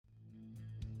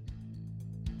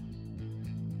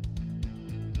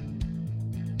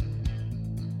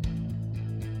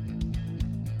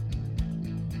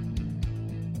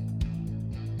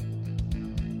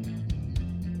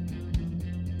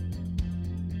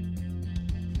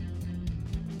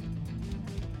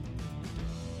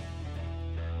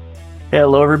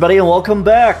Hello, everybody, and welcome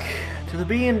back to the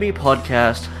B&B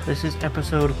podcast. This is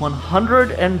episode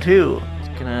 102. It's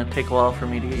gonna take a while for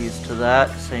me to get used to that,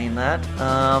 saying that.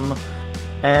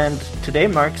 And today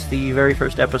marks the very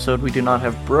first episode. We do not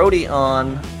have Brody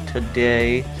on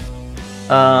today.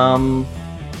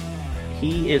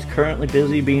 He is currently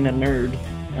busy being a nerd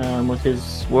with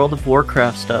his World of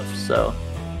Warcraft stuff. So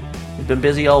we've been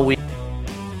busy all week,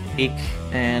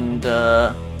 and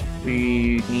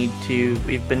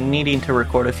we've been needing to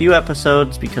record a few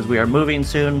episodes because we are moving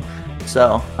soon,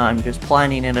 so I'm just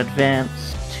planning in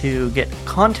advance to get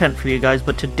content for you guys.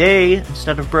 But today,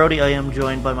 instead of Brody, I am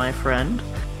joined by my friend,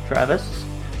 Travis.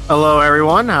 Hello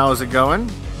everyone, how's it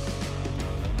going?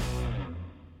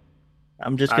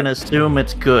 I'm just gonna assume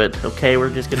it's good, okay? We're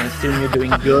just gonna assume you're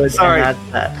doing good, Sorry. And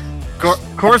that's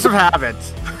that. Course of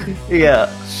habits. Yeah.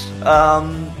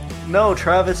 No,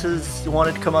 Travis has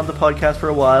wanted to come on the podcast for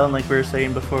a while, and like we were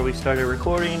saying before we started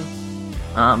recording,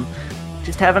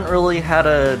 just haven't really had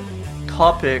a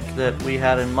topic that we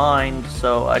had in mind,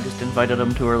 so I just invited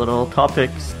him to our little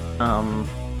topics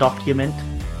document,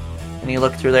 and he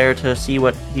looked through there to see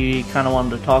what he kind of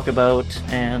wanted to talk about,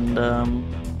 and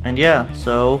yeah,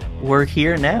 so we're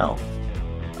here now.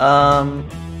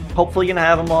 Hopefully gonna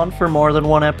have him on for more than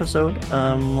one episode.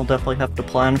 We'll definitely have to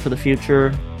plan for the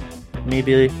future.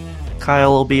 Maybe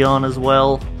Kyle will be on as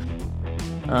well.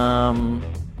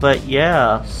 But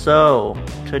yeah, so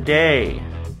today,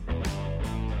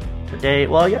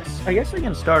 well, I guess we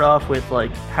can start off with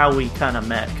like how we kind of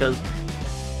met, because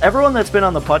everyone that's been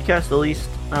on the podcast, at least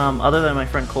other than my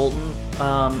friend Colton,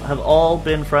 have all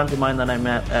been friends of mine that I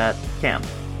met at camp.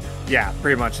 Yeah,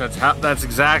 pretty much. That's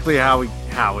exactly how we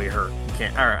heard.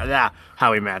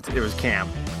 How we met. It was camp.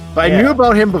 But I knew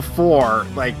about him before,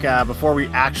 before we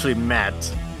actually met,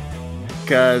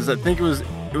 because I think it was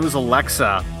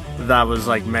Alexa that was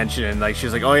like mentioning, like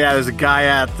she's like, oh yeah, there's a guy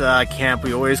at camp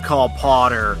we always call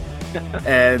Potter,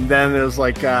 and then it was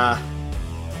like I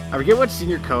forget what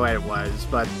senior co-ed it was,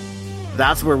 but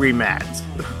that's where we met.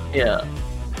 Yeah,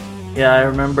 I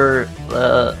remember.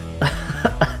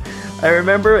 I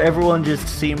remember everyone just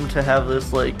seemed to have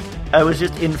this like. I was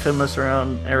just infamous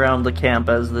around the camp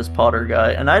as this Potter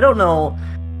guy, and I don't know.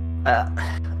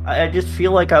 I just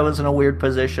feel like I was in a weird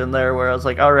position there, where I was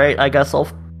like, "All right, I guess I'll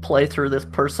play through this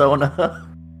persona."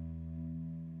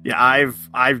 Yeah,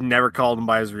 I've never called him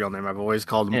by his real name. I've always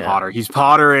called him Potter. He's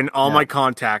Potter in all my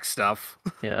contact stuff.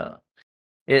 Yeah,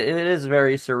 it is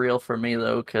very surreal for me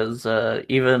though, because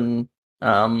even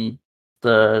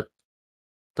the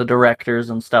directors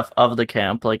and stuff of the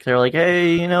camp, like they're like,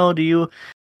 "Hey, do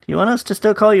you want us to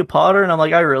still call you Potter?" And I'm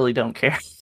like, I really don't care.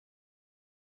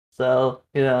 So,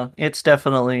 yeah, it's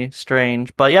definitely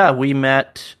strange. But yeah, we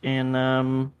met in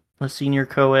one of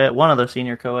the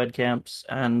senior co-ed camps,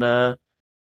 and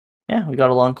yeah, we got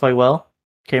along quite well.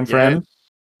 Became friends.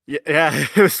 Yeah,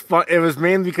 it was fun. It was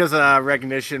mainly because of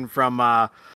recognition from I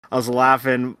was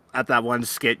laughing at that one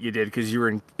skit you did because you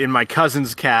were in my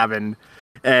cousin's cabin,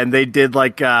 and they did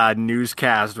like a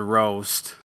newscast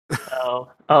roast.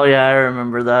 Oh yeah, I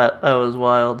remember that. That was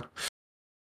wild.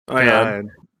 Oh yeah,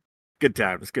 good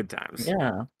times.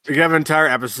 Yeah, we could have an entire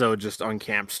episode just on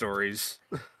camp stories.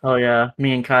 Oh yeah,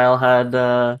 me and Kyle had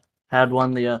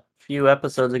one a few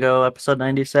episodes ago, episode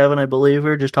 97, I believe. We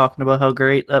were just talking about how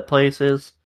great that place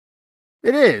is.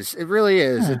 It is. It really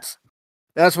is. Yeah.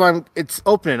 That's why it's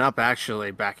opening up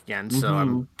actually back again. So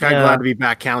I'm kind of glad to be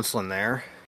back counseling there.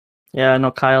 Yeah, I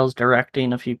know Kyle's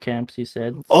directing a few camps, he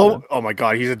said. So. Oh my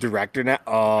god, he's a director now?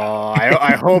 Oh,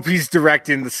 I hope he's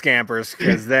directing the Scampers,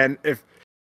 because then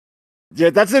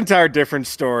that's an entire different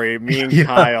story. Me and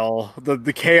Kyle,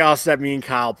 the chaos that me and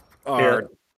Kyle are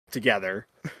together.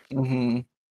 Mm-hmm.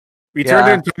 We turned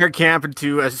an entire camp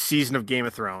into a season of Game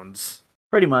of Thrones.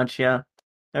 Pretty much, yeah.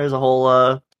 There's a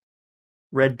whole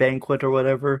red banquet or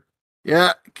whatever.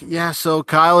 Yeah, so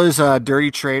Kyle is a dirty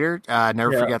traitor.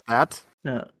 Never forget that.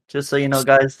 Yeah. Just so you know,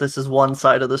 guys, this is one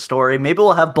side of the story. Maybe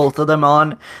we'll have both of them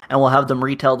on, and we'll have them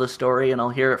retell the story, and I'll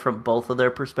hear it from both of their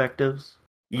perspectives.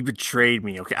 He betrayed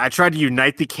me, okay? I tried to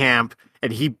unite the camp,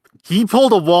 and he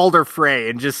pulled a Walder Frey,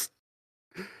 and just...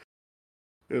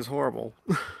 It was horrible.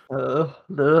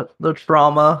 The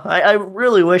trauma. I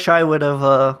really wish I would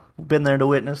have been there to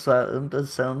witness that. It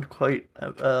does sound quite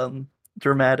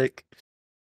dramatic.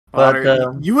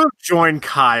 But you would have joined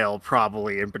Kyle,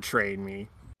 probably, and betrayed me.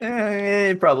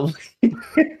 Probably.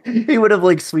 He would have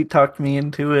like sweet talked me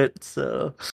into it.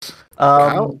 So,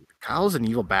 Kyle's an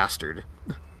evil bastard.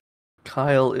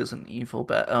 Kyle is an evil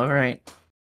All right,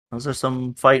 those are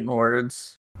some fighting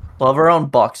words. We'll have our own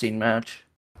boxing match.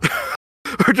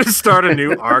 Or just start a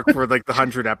new arc for like the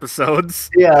 100 episodes.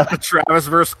 Yeah. The Travis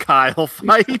versus Kyle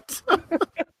fight.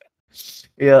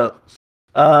 Yeah.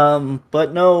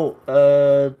 But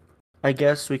no, I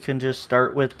guess we can just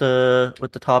start with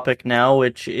the topic now,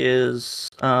 which is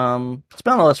it's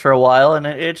been on the list for a while, and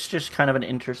it's just kind of an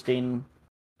interesting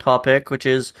topic, which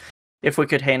is if we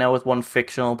could hang out with one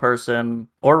fictional person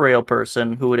or real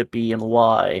person, who would it be and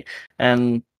why?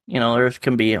 And there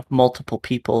can be multiple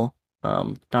people,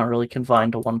 not really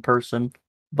confined to one person.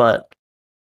 But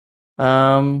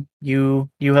you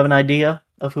have an idea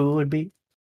of who it would be?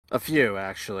 A few,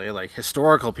 actually, like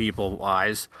historical people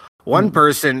wise. One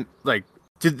person, like,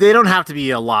 they don't have to be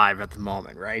alive at the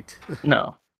moment, right?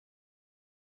 No.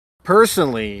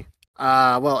 Personally,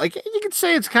 well, you could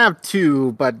say it's kind of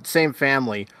two, but same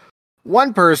family.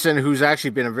 One person who's actually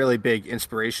been a really big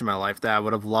inspiration in my life that I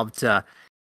would have loved to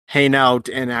hang out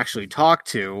and actually talk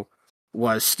to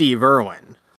was Steve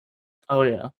Irwin. Oh,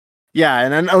 yeah. Yeah,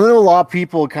 and then a lot of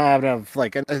people kind of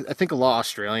like, I think a lot of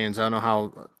Australians, I don't know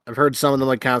how, I've heard some of them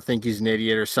like kind of think he's an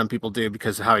idiot, or some people do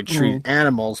because of how he treated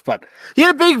animals, but he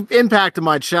had a big impact on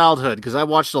my childhood because I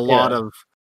watched a lot of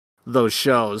those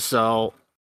shows. So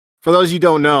for those you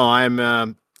don't know,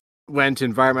 I'm went to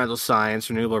environmental science,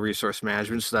 renewable resource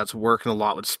management, so that's working a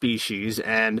lot with species,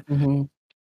 and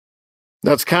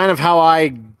that's kind of how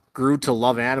I grew to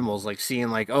love animals, like seeing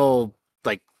like, oh,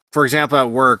 like for example, at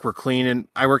work,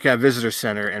 I work at a visitor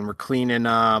center and we're cleaning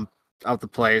out the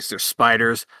place. There's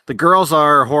spiders. The girls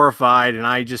are horrified and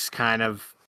I just kind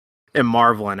of am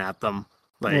marveling at them.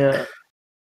 Like,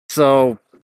 so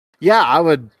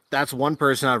yeah, that's one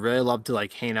person I'd really love to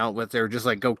like hang out with or just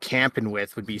like go camping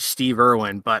with would be Steve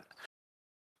Irwin. But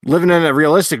living in a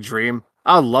realistic dream,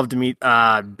 I would love to meet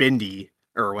Bindi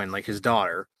Irwin, like his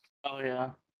daughter. Oh, yeah.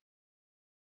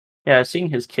 Yeah, I've seen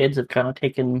his kids have kind of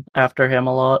taken after him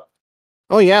a lot.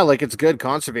 Oh yeah, like it's good.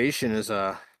 Conservation is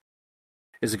a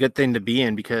good thing to be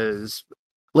in because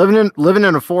living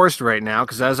in a forest right now.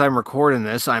 Because as I'm recording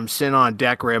this, I'm sitting on a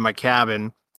deck right in my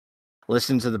cabin,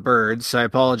 listening to the birds. So I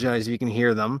apologize if you can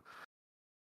hear them.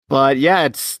 But yeah,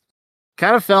 it's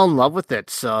kind of fell in love with it.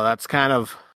 So that's kind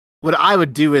of what I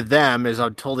would do with them. Is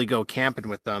I'd totally go camping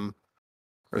with them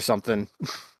or something.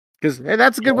 Because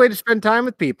that's a good way to spend time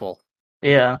with people.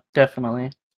 Yeah,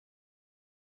 definitely.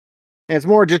 And it's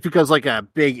more just because like a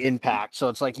big impact. So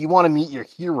it's like you want to meet your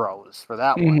heroes for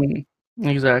that one.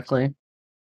 Exactly.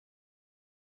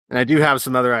 And I do have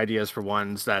some other ideas for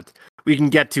ones that we can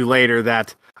get to later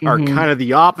that are kind of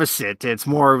the opposite. It's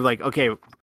more like, okay,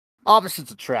 opposites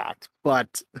attract,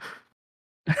 but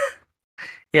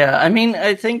yeah, I mean,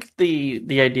 I think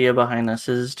the idea behind this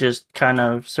is just kind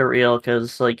of surreal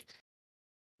because like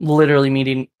literally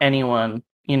meeting anyone,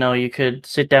 you could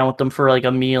sit down with them for like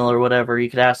a meal or whatever. You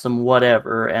could ask them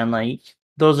whatever, and like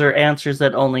those are answers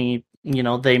that only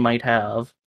they might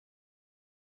have.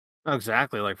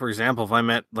 exactly. Like for example, if I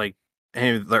met like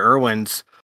the Irwins,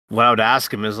 what I would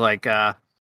ask him is like,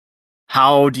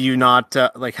 how do you not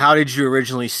like? How did you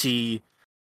originally see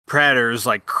predators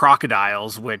like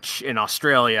crocodiles? Which in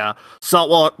Australia,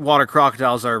 saltwater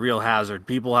crocodiles are a real hazard.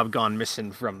 People have gone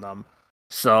missing from them.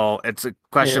 So it's a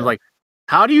question of like,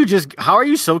 how are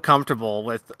you so comfortable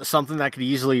with something that could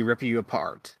easily rip you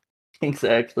apart?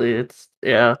 Exactly.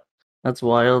 That's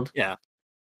wild. Yeah.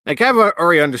 I kind of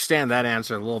already understand that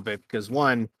answer a little bit because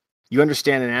one, you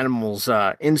understand an animal's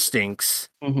instincts.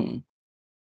 You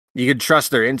can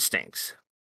trust their instincts,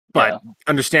 but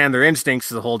understand their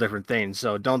instincts is a whole different thing.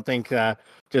 So don't think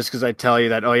just because I tell you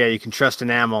that, oh yeah, you can trust an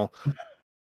animal,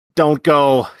 don't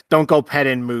go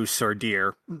petting moose or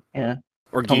deer. Yeah.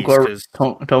 Or don't geese.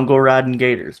 Don't go riding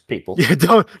gators, people. Yeah,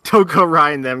 don't go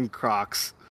riding them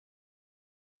crocs.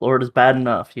 Florida's bad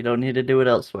enough. You don't need to do it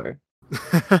elsewhere.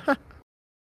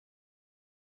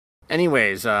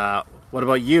 Anyways, what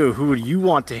about you? Who would you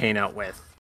want to hang out with?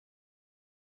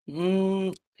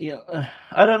 Yeah,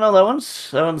 I don't know.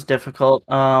 That one's difficult.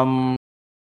 Easy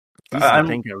to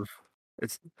think of.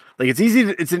 It's like it's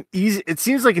easy. It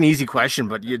seems like an easy question,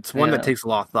 but it's one that takes a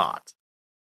lot of thought.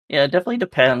 Yeah, it definitely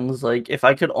depends. Like, if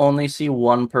I could only see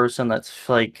one person that's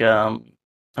like, I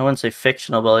wouldn't say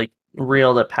fictional, but like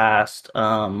real that passed.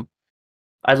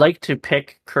 I'd like to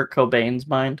pick Kurt Cobain's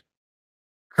mind.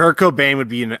 Kurt Cobain would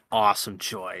be an awesome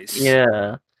choice.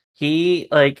 Yeah, he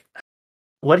like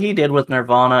what he did with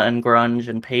Nirvana and grunge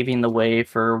and paving the way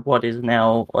for what is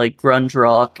now like grunge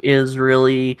rock is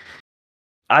really,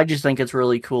 I just think it's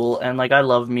really cool. And like, I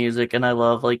love music and I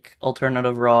love like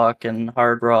alternative rock and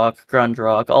hard rock, grunge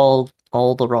rock,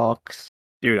 all the rocks.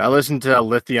 Dude, I listen to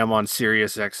Lithium on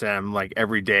Sirius XM like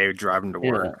every day driving to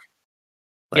work.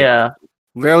 Yeah.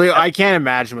 Literally, I can't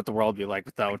imagine what the world would be like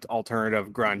without alternative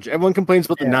grunge. Everyone complains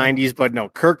about the Yeah. 90s, but no,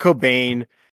 Kurt Cobain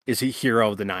is a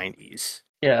hero of the 90s.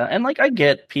 Yeah, and like I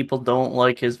get people don't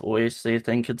like his voice. They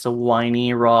think it's a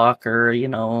whiny rock or,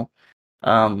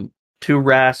 um too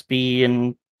raspy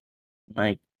and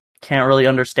like can't really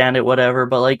understand it, whatever.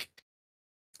 But like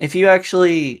if you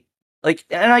actually like,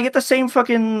 and I get the same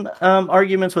fucking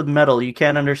arguments with metal. You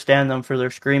can't understand them for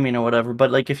their screaming or whatever, but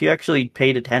like if you actually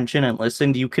paid attention and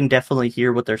listened, you can definitely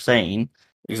hear what they're saying.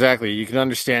 Exactly. You can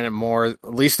understand it more.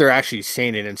 At least they're actually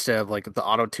saying it instead of like the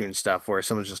auto tune stuff where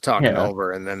someone's just talking Yeah.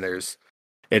 over and then it's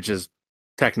just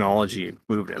technology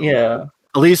moved it. Yeah.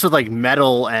 At least with like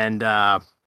metal and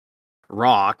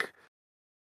rock,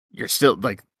 you're still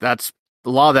like that's a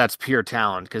lot of that's pure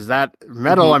talent because that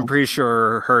metal I'm Mhm. pretty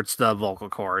sure hurts the vocal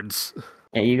cords.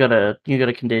 Yeah, you gotta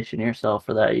condition yourself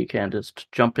for that. You can't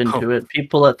just jump Oh, into it.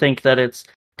 People that think that it's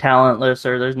talentless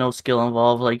or there's no skill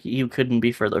involved, like you couldn't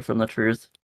be further from the truth.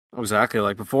 exactly.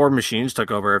 Like before machines took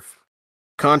over, if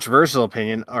controversial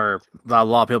opinion, or a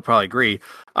lot of people probably agree,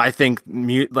 I think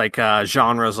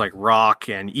genres like rock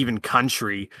and even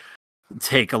country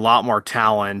take a lot more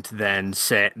talent than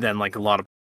like a lot of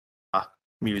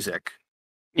music.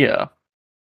 Yeah.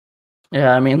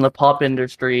 Yeah, I mean the pop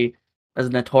industry has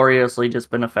notoriously just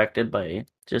been affected by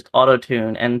just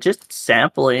auto-tune and just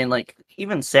sampling, like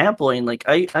even sampling, like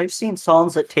I've seen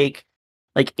songs that take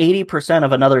like 80%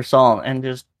 of another song and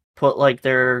just put like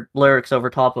their lyrics over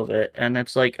top of it, and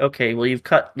it's like, okay, well you've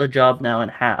cut the job now in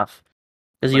half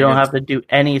because you Like don't it's have to do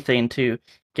anything to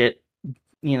get,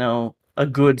 a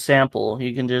good sample.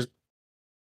 You can just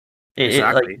like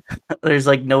exactly. there's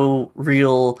like no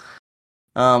real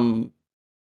um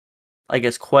I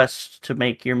guess quest to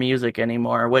make your music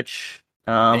anymore, which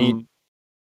And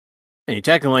you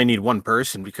technically need one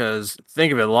person because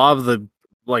think of it, a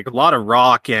lot of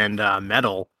rock and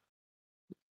metal.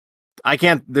 I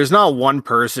can't. There's not one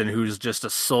person who's just a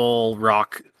sole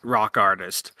rock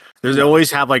artist. There's no.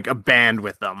 always have like a band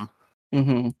with them.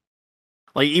 Hmm.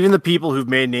 Like even the people who've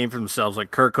made a name for themselves,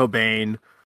 like Kurt Cobain,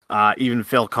 even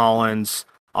Phil Collins,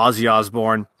 Ozzy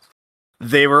Osbourne,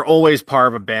 they were always part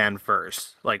of a band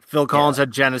first. Like Phil Yeah. Collins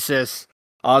had Genesis,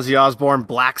 Ozzy Osbourne,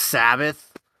 Black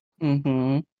Sabbath.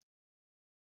 Hmm.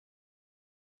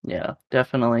 Yeah,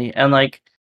 definitely. And like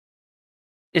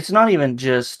it's not even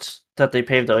just that they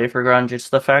paved the way for grunge, it's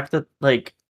the fact that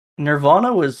like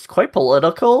Nirvana was quite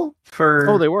political Oh,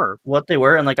 for they were. what they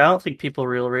were, and like I don't think people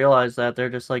realize that. They're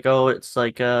just like, oh, it's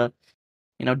like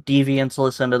deviants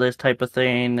listen to this type of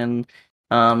thing, and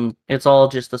it's all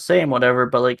just the same, whatever.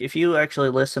 But like if you actually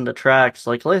listen to tracks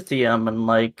like Lithium and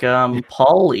like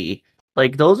Polly,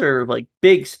 like those are like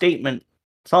big statement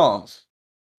songs.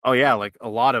 Oh yeah, like a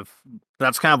lot of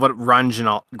that's kind of what grunge and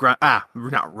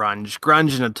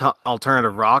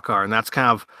alternative rock are, and that's kind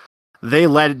of they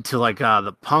led to like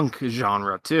the punk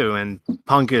genre too, and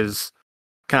punk is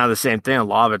kind of the same thing. A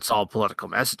lot of it's all political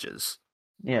messages.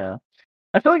 Yeah.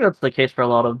 I feel like that's the case for a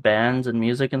lot of bands and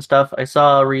music and stuff. I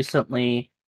saw recently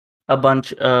a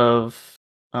bunch of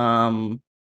um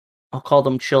I'll call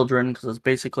them children because it's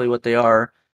basically what they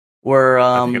are. Were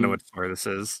I think I know what story this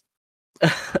is.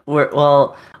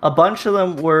 well, a bunch of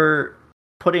them were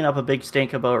putting up a big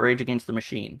stink about Rage Against the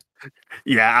Machine.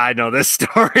 Yeah, I know this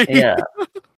story. Yeah.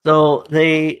 So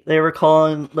they were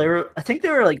I think they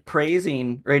were like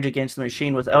praising Rage Against the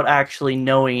Machine without actually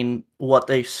knowing what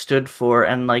they stood for,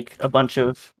 and like a bunch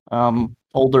of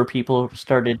older people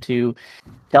started to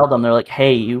tell them, they're like,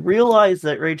 hey, you realize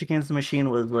that Rage Against the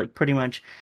Machine was like pretty much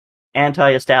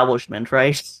anti-establishment,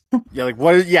 right? Yeah, like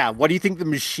what do you think the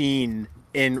machine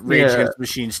in Rage Yeah, Against the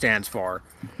Machine stands for?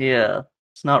 yeah.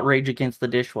 It's not Rage Against the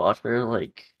Dishwasher,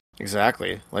 like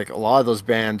Exactly. Like a lot of those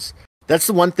bands. That's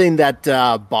the one thing that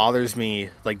bothers me.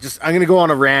 Like, just I'm gonna go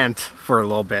on a rant for a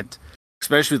little bit,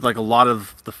 especially with like a lot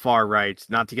of the far right.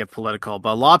 Not to get political,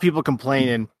 but a lot of people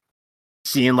complaining,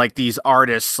 seeing like these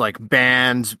artists, like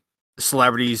bands,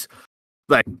 celebrities,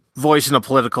 like voicing a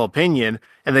political opinion,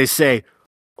 and they say,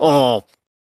 "Oh,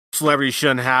 celebrities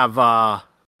shouldn't have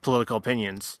political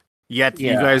opinions." Yet you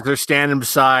yeah, guys are standing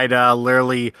beside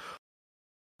literally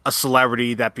a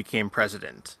celebrity that became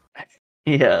president.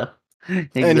 yeah, And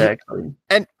exactly.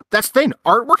 and that's the thing.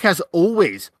 Artwork has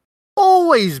always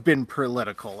been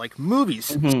political. Like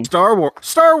movies, Hmm. Star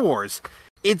Wars.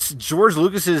 It's George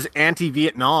Lucas's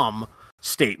anti-Vietnam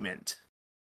statement.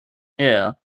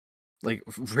 Yeah. Like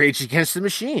Rage Against the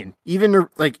Machine. Even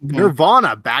like Hmm.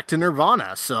 Nirvana, back to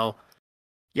Nirvana. So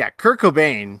yeah, Kurt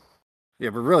Cobain Yeah,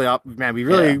 we're really up, man. We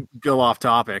really go off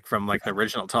topic from like the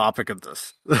original topic of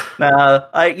this.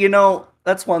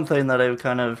 That's one thing that I've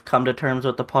kind of come to terms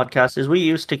with the podcast is we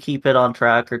used to keep it on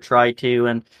track or try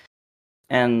to,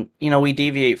 and we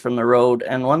deviate from the road.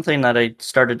 And one thing that I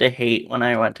started to hate when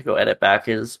I went to go edit back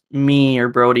is me or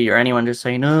Brody or anyone just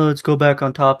saying, "No, let's go back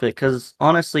on topic." Because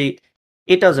honestly,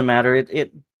 it doesn't matter.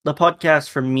 The podcast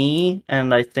for me,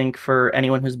 and I think for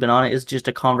anyone who's been on it, is just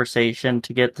a conversation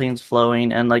to get things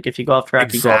flowing. And like, if you go off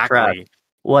track, you go off track.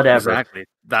 Whatever. Exactly.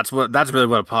 That's really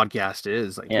what a podcast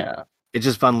is. Like, yeah. It's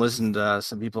just fun listening to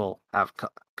some people have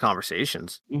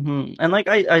conversations. Mm-hmm. And like,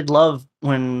 I love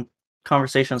when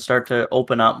conversations start to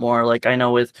open up more. Like, I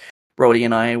know with Brody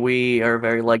and I, we are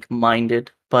very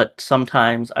like-minded, but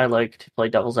sometimes I like to play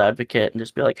devil's advocate and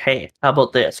just be like, hey, how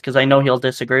about this? Because I know he'll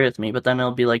disagree with me, but then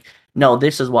he'll be like, no,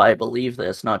 this is why I believe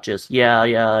this, not just,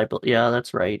 yeah,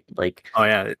 that's right. Like, oh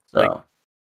yeah.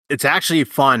 It's actually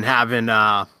fun having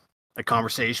a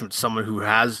conversation with someone who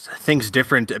thinks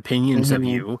different opinions of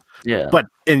you. Yeah. But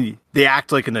they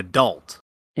act like an adult.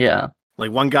 Yeah.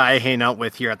 Like one guy I hang out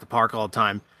with here at the park all the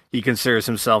time, he considers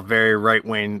himself very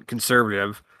right-wing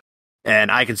conservative,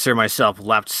 and I consider myself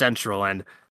left central. And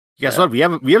guess what? We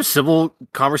have civil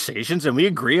conversations, and we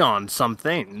agree on some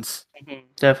things.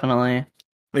 Definitely.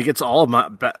 Like it's all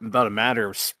about a matter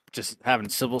of just having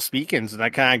civil speakings, and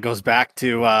that kind of goes back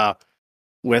to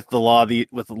with the law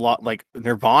like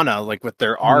Nirvana, like with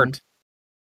their art.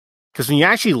 Because when you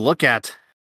actually look at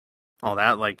all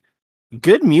that, like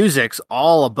good music's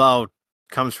all about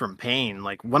comes from pain.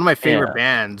 Like one of my favorite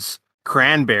bands,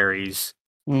 Cranberries,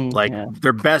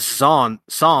 their best song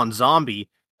Zombie,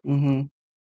 it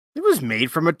was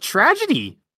made from a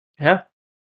tragedy. Yeah.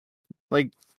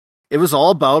 Like it was all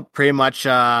about pretty much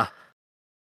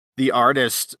the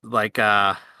artist, like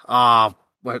what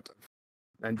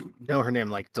I know her name,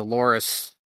 like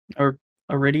Dolores or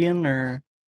Iridian, or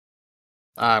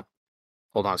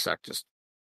hold on a sec, just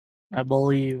I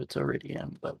believe it's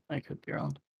Iridian, but I could be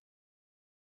wrong.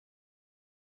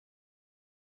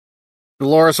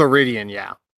 Dolores O'Riordan,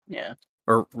 yeah.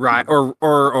 Or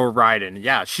Ryden,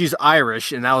 yeah. She's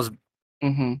Irish, and that was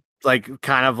like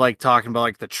kind of like talking about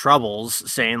like the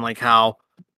Troubles, saying like how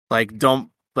like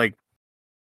don't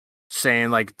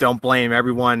blame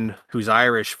everyone who's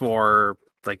Irish for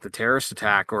like the terrorist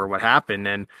attack or what happened,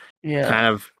 and kind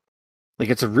of like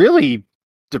it's a really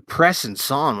depressing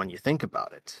song when you think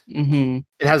about it. It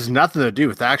has nothing to do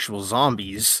with actual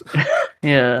zombies.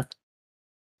 Yeah.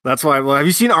 That's why. Well, have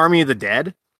you seen Army of the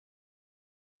Dead?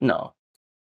 No.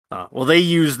 Well, they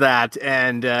use that,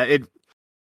 and I'm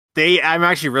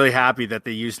actually really happy that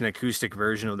they used an acoustic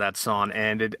version of that song,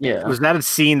 and it was not a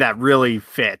scene that really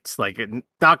fits. Like,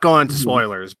 not going into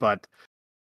spoilers, but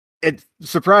it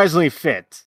surprisingly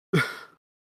fit.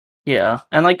 Yeah,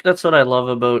 and like that's what I love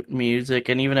about music,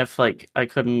 and even if like I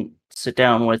couldn't sit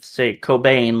down with, say,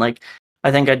 Cobain, like I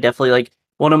think I'd definitely like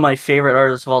one of my favorite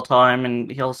artists of all time, and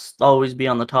he'll always be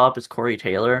on the top, is Corey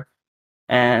Taylor.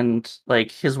 And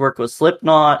like his work with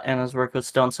Slipknot and his work with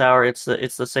Stone Sour, it's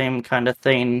the same kind of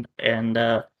thing. And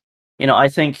I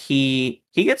think he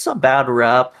gets a bad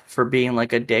rap for being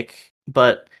like a dick,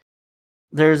 but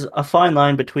there's a fine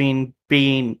line between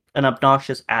being an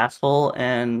obnoxious asshole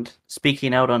and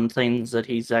speaking out on things that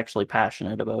he's actually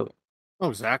passionate about. Oh,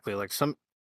 exactly. Like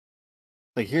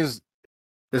there's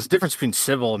a difference between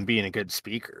civil and being a good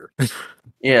speaker.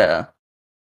 Yeah.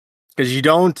 Because you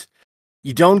don't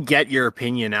get your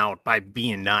opinion out by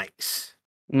being nice.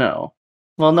 No.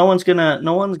 Well, no one's gonna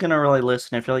really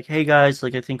listen if you're like, hey guys,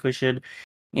 like I think we should,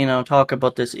 talk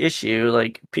about this issue.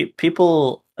 Like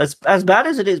people, as bad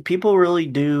as it is, people really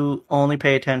do only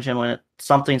pay attention when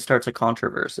something starts a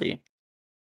controversy.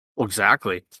 Well,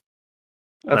 exactly.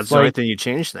 That's the only thing you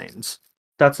change things.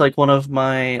 That's like one of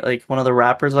the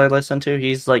rappers I listen to.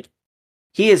 He's like,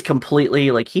 he is completely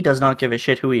like, he does not give a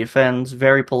shit who he offends.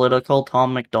 Very political.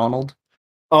 Tom McDonald.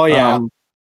 Oh yeah.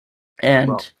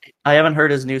 I haven't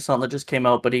heard his new song that just came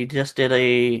out, but he just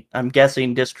did I'm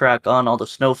guessing, diss track on all the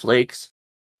snowflakes.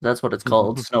 That's what it's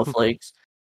called, Snowflakes.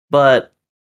 But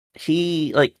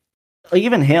he, like,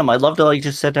 even him, I'd love to like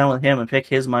just sit down with him and pick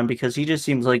his mind, because he just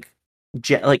seems like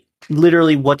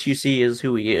literally what you see is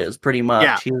who he is, pretty much.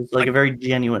 Yeah, he's like a very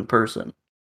genuine person.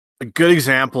 A good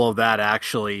example of that,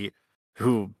 actually,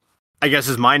 who I guess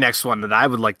is my next one that I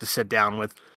would like to sit down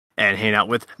with and hang out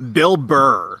with, Bill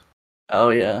Burr. Oh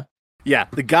yeah. Yeah,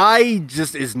 the guy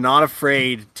just is not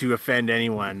afraid to offend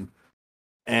anyone,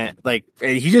 and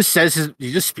he just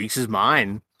speaks his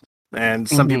mind, and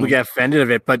some people get offended of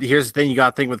it. But here's the thing: you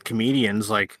got to think with comedians,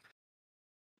 like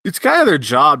it's kind of their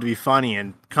job to be funny,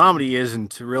 and comedy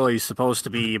isn't really supposed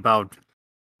to be about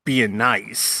being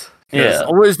nice. Yeah.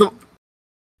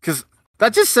 Because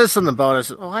that just says something about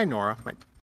us. Oh, hi, Nora.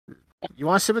 You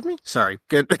want to sit with me? Sorry.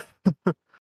 Good.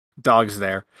 Dog's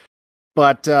there.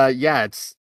 But yeah,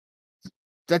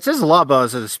 that says a lot about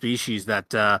us as a species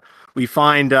that we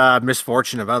find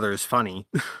misfortune of others funny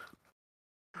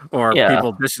or Yeah.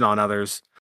 people dissing on others.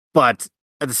 But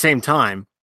at the same time,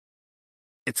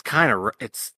 it's kind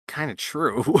of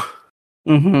true.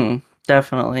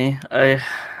 Definitely.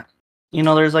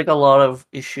 There's like a lot of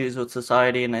issues with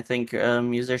society, and I think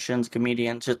musicians,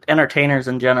 comedians, just entertainers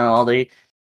in general,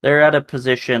 they're at a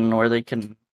position where they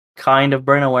can kind of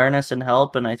bring awareness and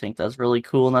help, and I think that's really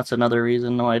cool, and that's another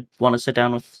reason why I'd want to sit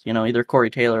down with, either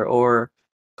Corey Taylor or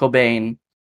Cobain.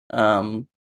 I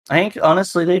think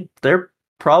honestly they're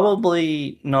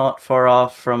probably not far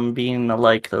off from being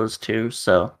alike, those two,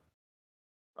 so.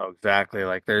 Oh, exactly.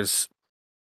 Like there's,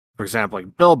 for example,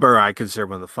 like Bill Burr, I consider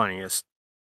one of the funniest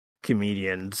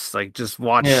comedians. Like just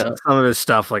watch Yeah. some of his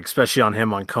stuff, like especially on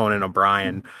him on Conan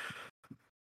O'Brien.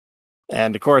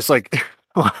 And of course, like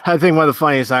I think one of the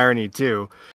funniest irony too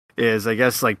is I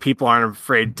guess like people aren't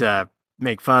afraid to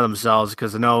make fun of themselves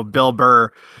because I know Bill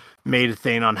Burr made a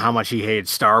thing on how much he hated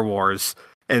Star Wars.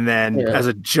 And then as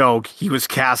a joke, he was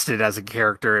casted as a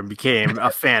character and became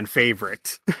a fan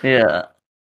favorite. Yeah.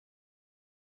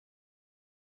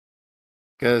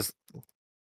 Because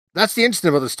that's the interesting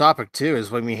about this topic too, is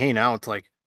when we hang out, like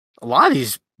a lot of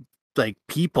these like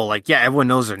people, like yeah, everyone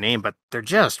knows their name, but they're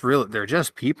just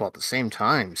people at the same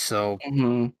time. So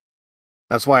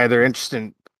that's why they're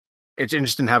interesting. It's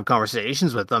interesting to have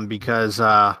conversations with them because they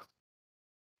have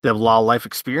a lot of life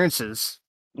experiences.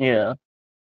 Yeah.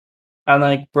 And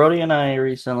like Brody and I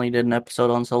recently did an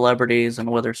episode on celebrities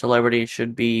and whether celebrities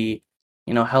should be,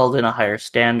 held in a higher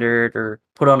standard or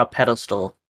put on a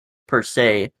pedestal per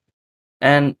se.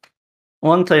 And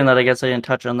one thing that I guess I didn't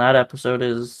touch on that episode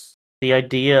is the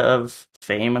idea of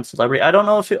fame and celebrity. I don't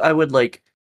know if I would like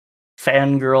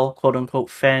fangirl, quote unquote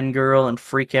fangirl, and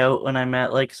freak out when I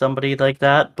met like somebody like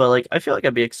that, but like I feel like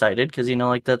I'd be excited because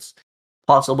like that's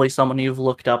possibly someone you've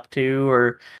looked up to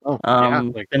or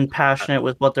been passionate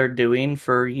with what they're doing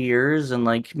for years, and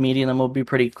like meeting them would be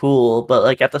pretty cool. But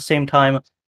like at the same time,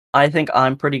 I think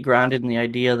I'm pretty grounded in the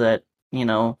idea that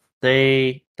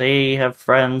they have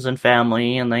friends and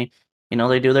family, and they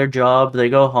do their job, they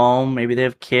go home, maybe they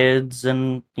have kids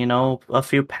and a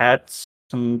few pets,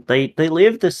 and they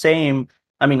live the same.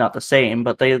 I mean, not the same,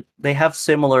 but they have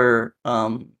similar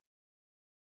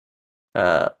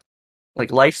like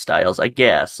lifestyles, I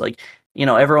guess. Like,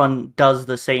 everyone does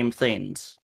the same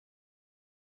things.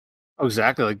 Oh,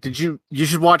 exactly. Like, you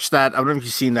should watch that. I don't know if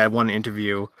you've seen that one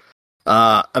interview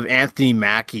of Anthony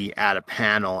Mackie at a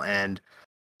panel, and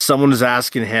someone was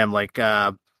asking him like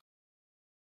what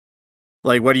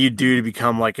do you do to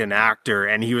become like an actor?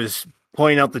 And he was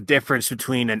pointing out the difference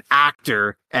between an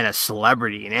actor and a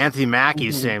celebrity. And Anthony Mackie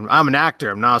is saying, I'm an actor,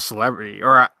 I'm not a celebrity.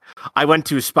 Or I went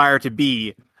to aspire to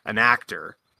be an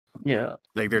actor. Yeah.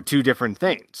 Like they're two different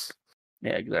things.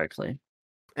 Yeah, exactly.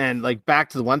 And like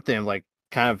back to the one thing, like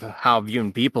kind of how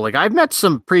viewing people. Like I've met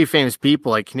some pretty famous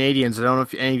people, like Canadians. I don't know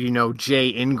if any of you know Jay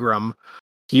Ingram.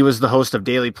 He was the host of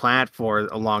Daily Planet for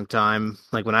a long time,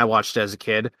 like when I watched it as a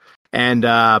kid. And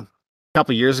a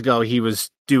couple years ago, he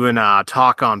was doing a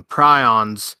talk on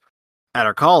prions at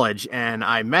our college, and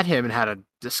I met him and had a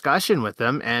discussion with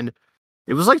him, and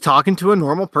it was like talking to a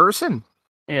normal person.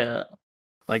 Yeah.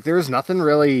 Like there was nothing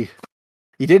really,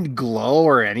 he didn't glow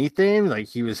or anything. Like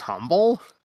he was humble.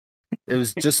 It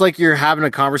was just like you're having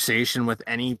a conversation with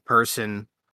any person.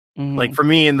 Like for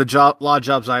me in the lot of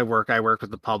jobs I work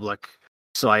with the public.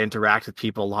 So I interact with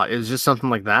people a lot. It was just something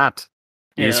like that.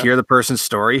 You just hear the person's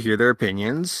story, hear their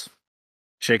opinions,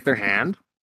 shake their hand.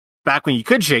 Back when you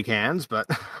could shake hands, but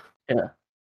yeah.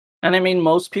 And I mean,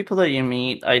 most people that you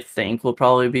meet, I think, will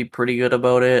probably be pretty good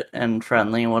about it and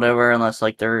friendly and whatever, unless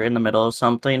like they're in the middle of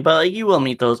something. But like, you will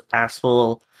meet those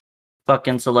asshole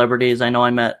fucking celebrities. I know I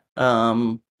met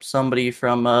somebody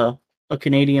from a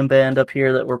Canadian band up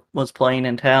here that was playing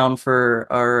in town for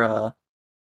our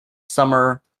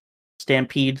summer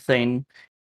Stampede thing.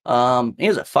 He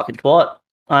was a fucking twat.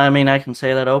 I mean, I can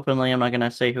say that openly. I'm not gonna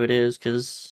say who it is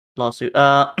because lawsuit.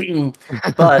 But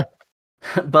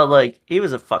like he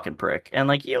was a fucking prick, and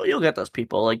like you'll get those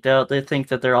people like they think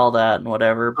that they're all that and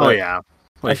whatever. But yeah,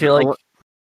 I feel like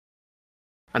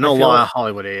I know a lot of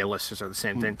Hollywood A-listers are the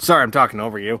same thing. Sorry, I'm talking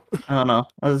over you. I don't know.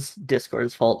 It was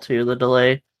Discord's fault too. The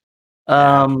delay.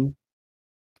 I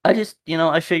just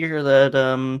I figure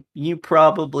that you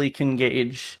probably can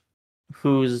gauge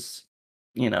who's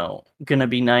gonna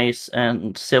be nice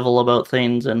and civil about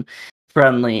things, and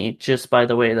friendly just by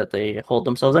the way that they hold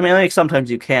themselves. I mean, like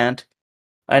sometimes you can't.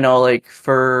 I know, like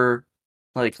for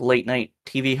like late night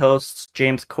TV hosts,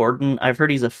 James Corden. I've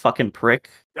heard he's a fucking prick,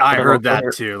 I but heard that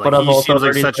too. Like I've he also seems like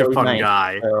heard he's such a really fun nice.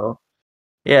 guy. So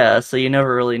yeah, so you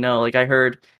never really know. Like I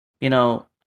heard, you know,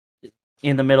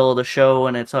 in the middle of the show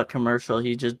and it's not commercial,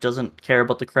 he just doesn't care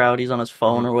about the crowd. He's on his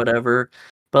phone or whatever.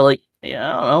 But like, yeah,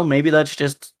 I don't know. Maybe that's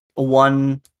just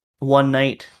one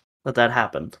night that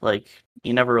happened. Like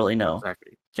you never really know.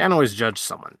 Exactly. Can't always judge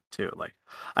someone too. Like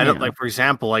I don't like, for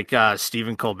example, like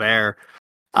Stephen Colbert.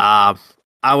 I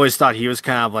always thought he was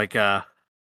kind of like a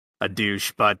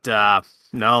douche, but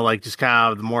no, like just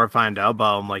kind of the more I find out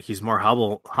about him, like he's more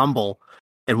humble.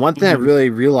 And one thing I really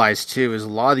realized too is a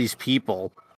lot of these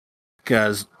people,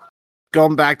 because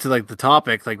going back to like the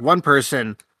topic, like one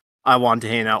person I want to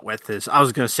hang out with is I'm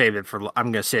gonna save it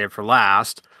for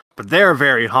last, but they're a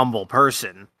very humble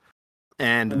person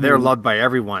and they're loved by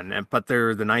everyone, but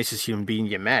they're the nicest human being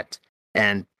you met.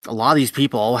 And a lot of these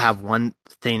people all have one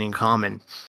thing in common.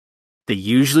 They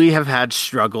usually have had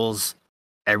struggles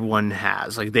everyone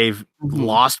has. Like they've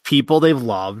lost people they've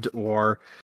loved, or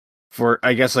for,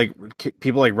 I guess, like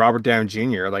people like Robert Downey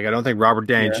Jr. Like I don't think Robert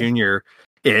Downey Jr.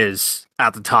 is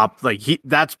at the top. Like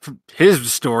that's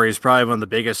his story is probably one of the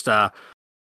biggest up,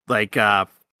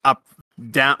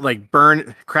 down, like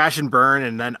crash and burn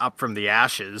and then up from the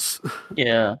ashes.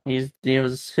 Yeah, his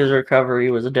recovery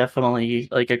was definitely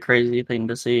like a crazy thing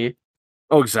to see.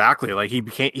 Oh, exactly. Like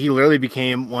he literally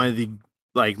became one of the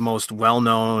like most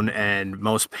well-known and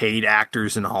most paid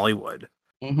actors in Hollywood.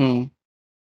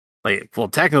 Like, well,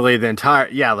 technically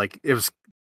like it was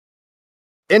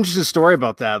interesting story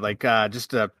about that. Like,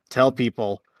 just to tell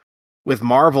people, with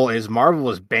Marvel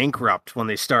was bankrupt when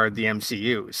they started the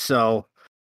MCU, so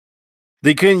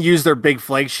they couldn't use their big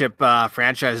flagship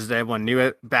franchises that everyone knew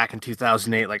it back in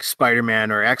 2008, like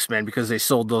Spider-Man or X-Men, because they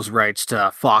sold those rights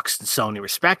to Fox and Sony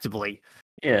respectively.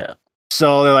 Yeah.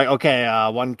 So they're like, okay,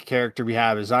 one character we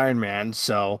have is Iron Man,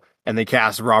 and they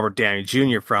cast Robert Downey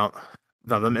Jr. from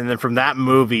them, and then from that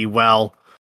movie, well,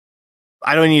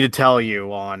 I don't need to tell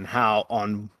you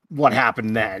on what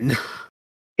happened then.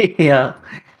 Yeah,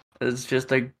 it's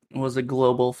just was a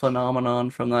global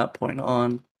phenomenon from that point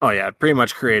on. Oh yeah, it pretty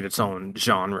much created its own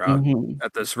genre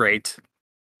at this rate.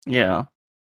 Yeah.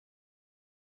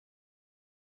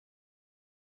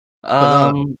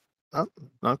 No,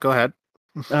 go ahead.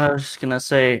 I was just gonna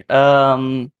say,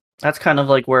 that's kind of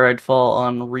like where I'd fall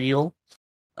on real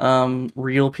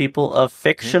people of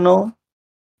fictional.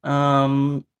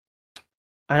 I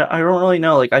don't really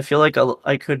know. Like, I feel like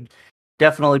I could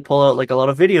definitely pull out like a lot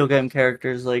of video game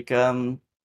characters. Like, I'm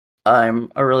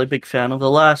a really big fan of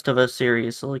the Last of Us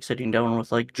series. So, like, sitting down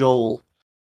with like Joel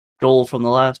from the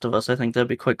Last of Us, I think that'd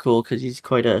be quite cool because he's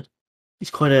quite a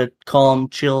calm,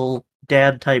 chill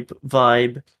dad type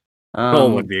vibe.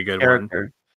 Joel would be a good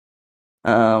character.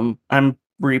 I'm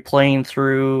replaying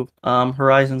through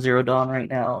Horizon Zero Dawn right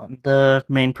now. The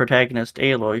main protagonist,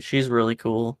 Aloy, she's really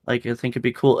cool. Like, I think it'd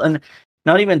be cool, and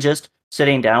not even just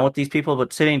sitting down with these people,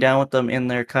 but sitting down with them in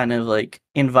their kind of like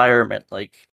environment,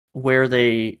 like where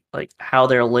they like how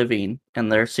they're living and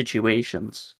their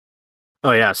situations.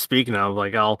 Oh yeah, speaking of,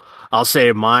 like, I'll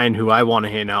say mine who I want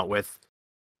to hang out with.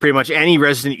 Pretty much any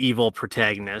Resident Evil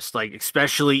protagonist, like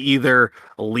especially either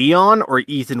Leon or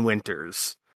Ethan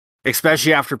Winters,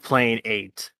 especially after playing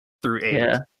 8 through 8.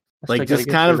 Yeah, like just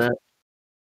kind of that.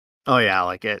 Oh yeah,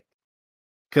 like it.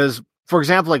 Because for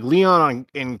example, like Leon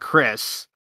and Chris,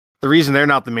 the reason they're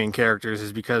not the main characters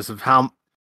is because of how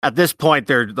at this point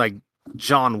they're like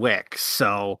John Wick,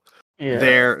 so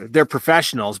they're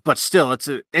professionals, but still it's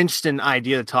an interesting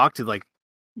idea to talk to, like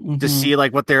to see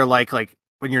like what they're like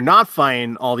when you're not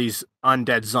fighting all these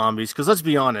undead zombies. Because let's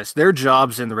be honest, their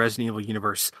jobs in the Resident Evil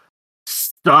universe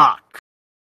suck.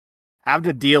 Have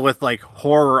to deal with like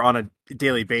horror on a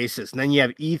daily basis, and then you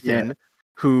have Ethan,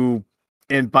 who,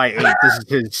 and by 8, this is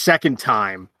his second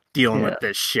time dealing with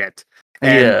this shit.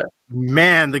 And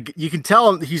man, you can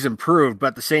tell he's improved, but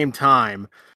at the same time,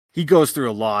 he goes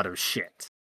through a lot of shit.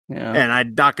 Yeah,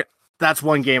 and that's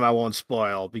one game I won't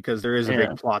spoil because there is a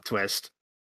big plot twist.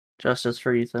 Justice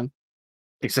for Ethan.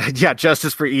 Exactly. Yeah,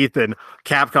 justice for Ethan.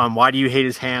 Capcom, why do you hate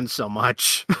his hands so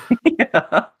much?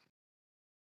 Yeah.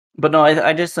 But no,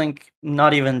 I just think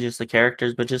not even just the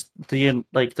characters, but just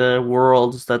the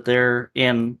worlds that they're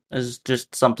in is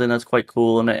just something that's quite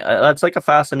cool, and that's like a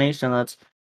fascination that's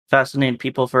fascinated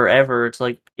people forever. It's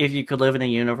like if you could live in a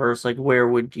universe, like where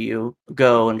would you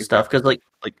go and stuff? Because like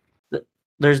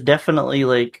there's definitely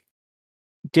like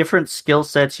different skill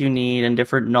sets you need and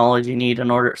different knowledge you need in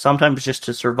order sometimes just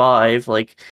to survive.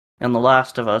 Like in The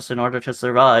Last of Us, in order to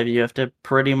survive, you have to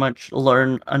pretty much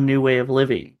learn a new way of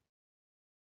living.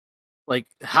 Like,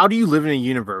 how do you live in a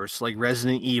universe like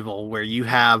Resident Evil where you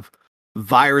have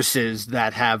viruses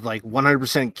that have like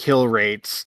 100% kill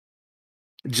rates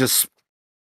just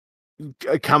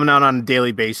coming out on a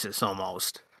daily basis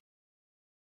almost?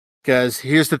 Because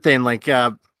here's the thing, like,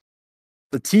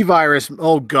 the T virus,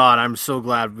 oh God, I'm so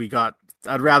glad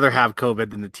I'd rather have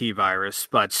COVID than the T virus,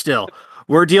 but still,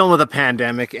 we're dealing with a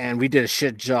pandemic and we did a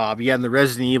shit job. Yeah, in the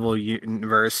Resident Evil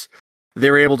universe, they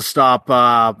were able to stop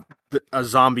a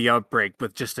zombie outbreak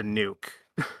with just a nuke.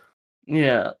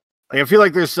 Yeah. Like, I feel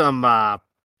like there's some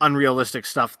unrealistic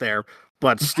stuff there,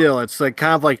 but still, it's like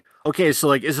kind of like, okay, so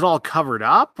like, is it all covered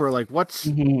up, or like what's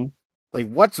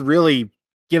really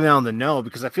given on the know?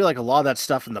 Because I feel like a lot of that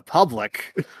stuff in the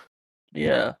public.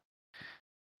 Yeah.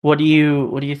 What do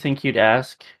you think you'd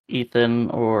ask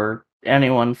Ethan or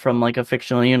anyone from like a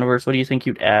fictional universe? What do you think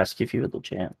you'd ask if you had the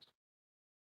chance?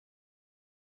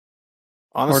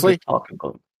 Honestly, or just talk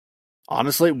about?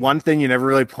 Honestly, one thing you never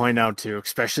really point out to,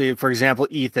 especially for example,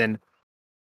 Ethan,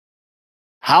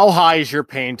 how high is your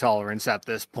pain tolerance at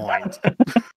this point?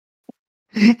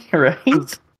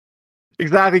 Right?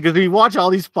 Exactly, because when you watch all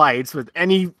these fights with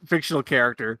any fictional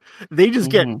character, they just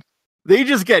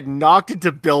get knocked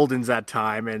into buildings at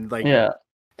time, and like, yeah,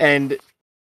 and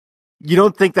you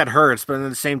don't think that hurts, but at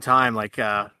the same time, like,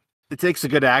 it takes a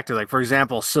good actor. Like, for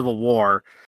example, Civil War,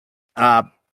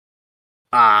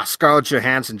 Scarlett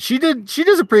Johansson, she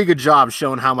does a pretty good job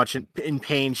showing how much in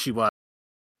pain she was.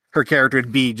 Her character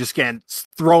would be just getting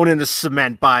thrown into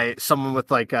cement by someone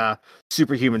with like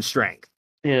superhuman strength.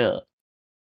 Yeah.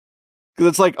 Because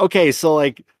it's like, okay, so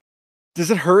like,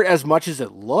 does it hurt as much as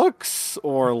it looks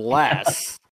or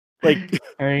less? Like,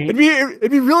 right?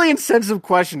 it'd be really insensitive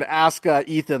question to ask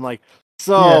Ethan. Like,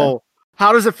 so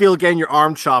how does it feel getting your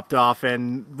arm chopped off,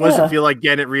 and what does it feel like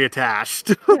getting it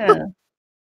reattached? Yeah.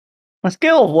 A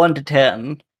scale of 1 to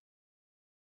 10.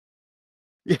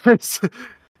 Yes.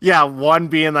 Yeah, 1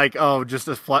 being like, oh, just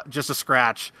a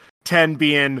scratch. 10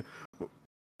 being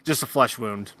just a flesh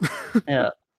wound. Yeah.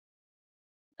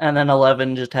 And then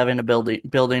 11 just having a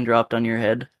building dropped on your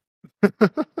head.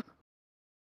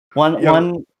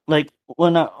 One like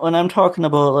when I'm talking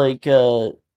about like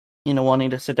wanting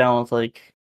to sit down with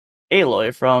like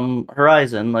Aloy from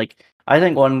Horizon, like I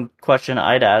think one question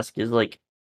I'd ask is like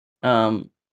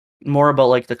more about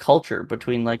like the culture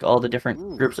between like all the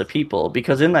different groups of people,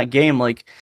 because in that game like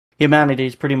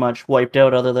humanity's pretty much wiped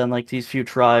out other than like these few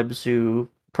tribes who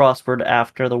prospered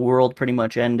after the world pretty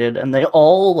much ended, and they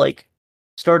all like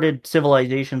started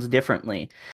civilizations differently.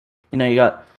 You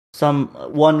got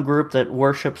one group that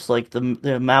worships like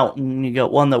the mountain, you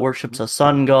got one that worships a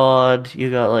sun god, you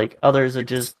got like others that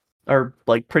just are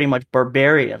like pretty much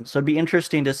barbarians. So it'd be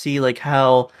interesting to see like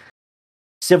how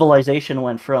civilization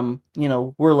went from,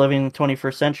 we're living in the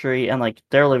 21st century and like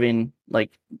they're living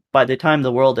like, by the time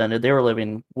the world ended, they were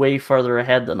living way farther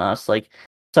ahead than us. Like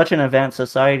such an advanced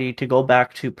society to go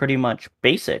back to pretty much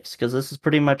basics, because this is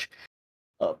pretty much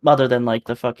other than like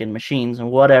the fucking machines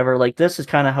and whatever, like this is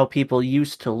kind of how people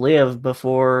used to live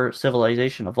before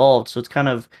civilization evolved. So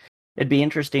it'd be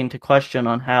interesting to question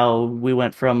on how we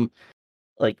went from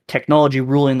like technology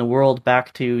ruling the world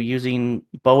back to using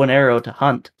bow and arrow to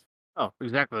hunt. Oh,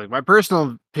 exactly. My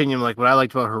personal opinion, like what I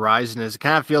liked about Horizon, is it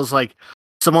kind of feels like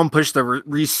someone pushed the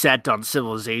reset on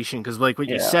civilization. Because like what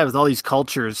you said, with all these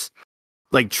cultures,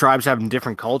 like tribes having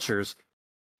different cultures,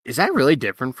 is that really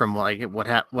different from like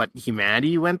what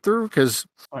humanity went through? Because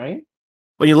right,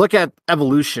 when you look at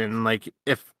evolution, like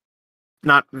if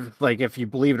you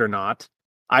believe it or not,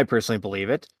 I personally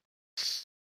believe it.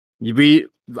 We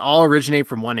all originate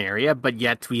from one area, but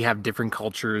yet we have different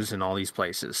cultures in all these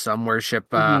places. Some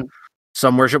worship one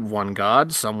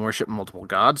god, some worship multiple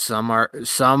gods,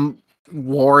 some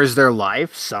war is their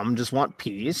life, some just want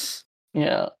peace.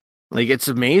 Yeah. Like, it's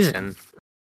amazing.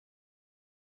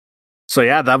 So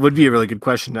yeah, that would be a really good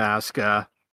question to ask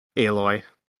Aloy.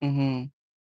 Mm-hmm.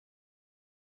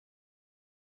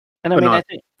 And I mean,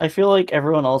 I feel like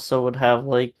everyone also would have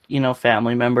like,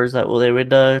 family members that they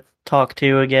would talk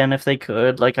to again if they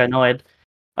could. Like I know I'd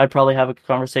probably have a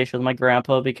conversation with my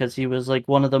grandpa, because he was like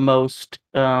one of the most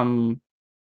what's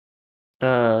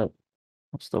the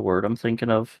word I'm thinking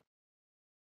of?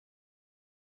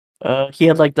 He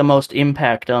had like the most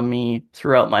impact on me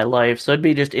throughout my life. So it'd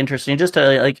be just interesting just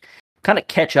to like kind of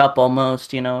catch up almost,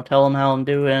 tell him how I'm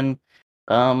doing.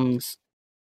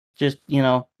 Just,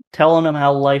 telling him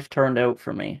how life turned out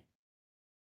for me.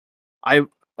 I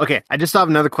just have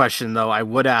another question though. I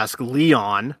would ask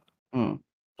Leon,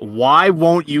 why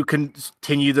won't you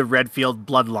continue the Redfield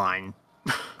bloodline?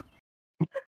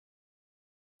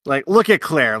 Like, look at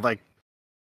Claire. Like,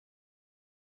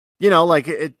 like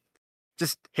it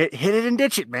just hit it and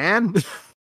ditch it, man.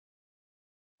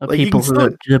 Like,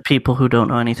 The people who don't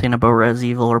know anything about Res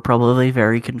Evil are probably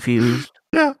very confused.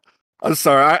 Yeah. I'm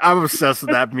sorry. I'm obsessed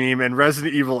with that meme, and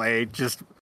Resident Evil 8 just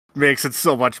makes it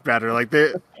so much better. Like,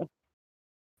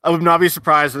 I would not be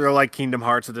surprised if they're like Kingdom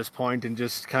Hearts at this point and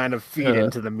just kind of feed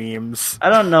into the memes. I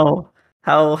don't know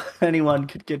how anyone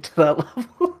could get to that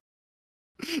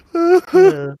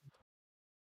level.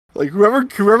 Like,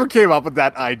 whoever came up with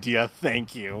that idea,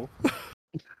 thank you.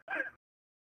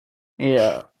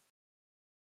 Yeah.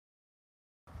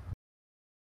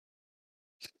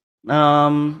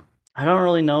 I don't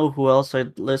really know who else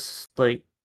I'd list like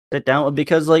that down with,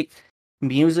 because like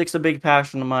music's a big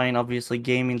passion of mine. Obviously,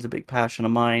 gaming's a big passion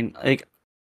of mine. Like,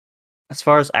 as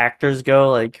far as actors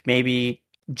go, like maybe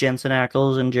Jensen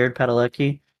Ackles and Jared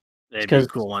Padalecki. They'd be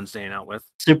cool ones to hang out with.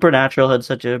 Supernatural had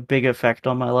such a big effect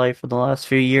on my life in the last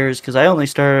few years, because I only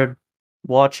started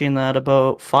watching that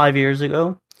about 5 years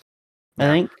ago. I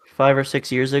think 5 or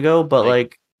 6 years ago, but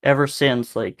like ever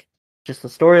since, like just the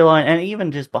storyline and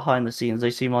even just behind the scenes,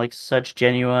 they seem like such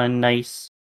genuine,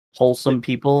 nice, wholesome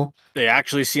people. They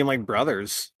actually seem like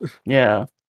brothers. Yeah.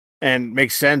 And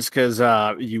makes sense because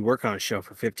you work on a show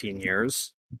for 15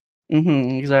 years.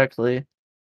 Exactly.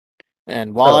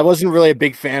 And while I wasn't really a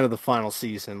big fan of the final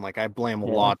season, like I blame a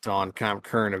lot on kind of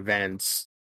current events.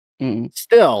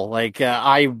 Still, like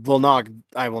I will not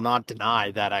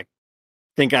deny that I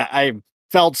think I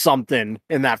felt something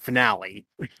in that finale.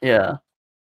 Yeah.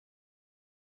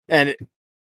 And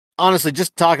honestly,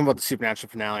 just talking about the Supernatural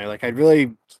finale, like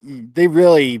they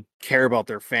really care about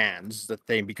their fans. The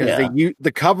thing, because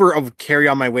the cover of Carry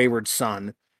On My Wayward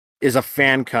Son is a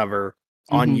fan cover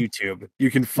on YouTube. You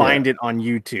can find it on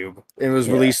YouTube. It was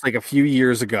released like a few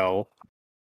years ago,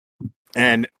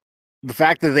 and the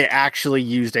fact that they actually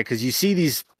used it, because you see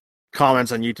these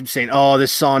comments on YouTube saying, "Oh,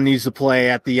 this song needs to play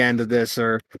at the end of this,"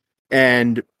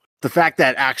 and the fact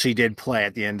that actually did play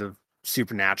at the end of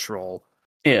Supernatural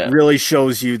really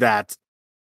shows you that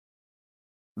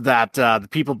the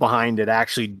people behind it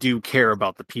actually do care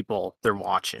about the people they're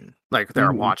watching, like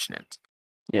they're watching it.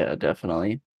 Yeah,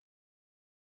 definitely.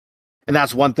 And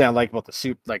that's one thing I like about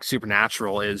the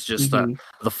Supernatural is just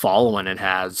the following it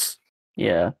has.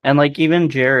 Yeah, and like even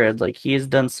Jared, like he's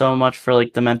done so much for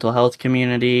like the mental health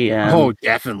community, and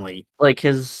definitely, like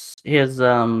his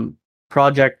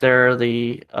project there,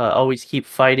 the Always Keep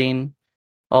Fighting,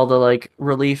 all the like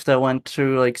relief that went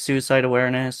to like suicide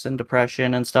awareness and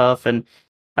depression and stuff. And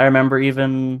I remember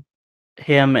even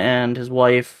him and his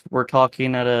wife were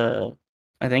talking at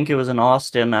I think it was in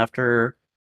Austin, after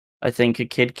I think a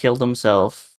kid killed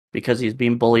himself because he's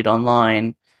being bullied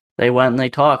online. They went and they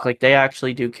talk, like they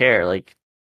actually do care. Like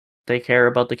they care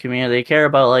about the community. They care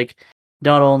about like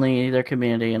not only their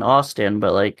community in Austin,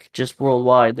 but like just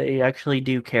worldwide. They actually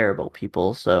do care about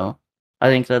people. So I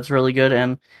think that's really good.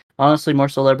 And honestly, more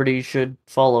celebrities should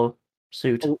follow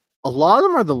suit. A lot of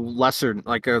them are the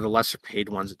lesser paid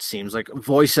ones. It seems like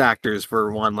voice actors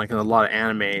for one, like in a lot of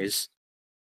animes.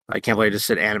 I can't believe I just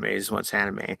said animes when it's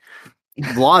anime.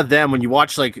 A lot of them, when you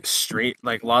watch like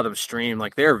a lot of them stream,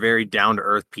 like they're very down to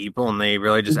earth people, and they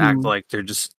really just act like they're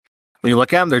just. When you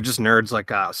look at them, they're just nerds like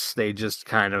us. They just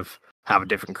kind of have a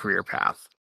different career path.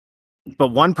 But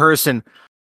one person,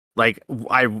 like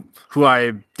who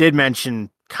I did mention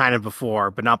kind of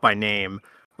before, but not by name,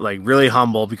 like really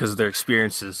humble because of their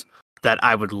experiences, that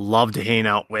I would love to hang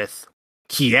out with,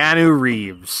 Keanu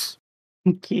Reeves.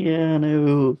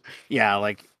 Keanu. Yeah,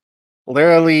 like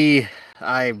literally,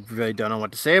 I really don't know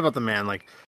what to say about the man. Like,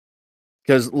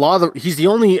 because he's the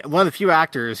only one of the few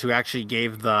actors who actually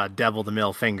gave the devil the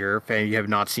middle finger. If you have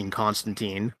not seen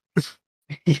Constantine,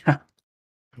 yeah,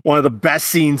 one of the best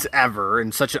scenes ever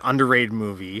in such an underrated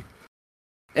movie.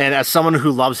 And as someone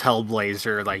who loves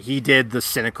Hellblazer, like he did the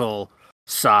cynical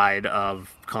side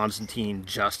of Constantine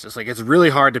justice. Like it's really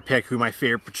hard to pick who my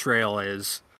favorite portrayal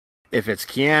is, if it's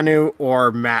Keanu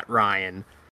or Matt Ryan.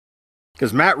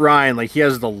 Because Matt Ryan, like he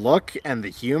has the look and the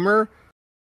humor,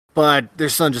 but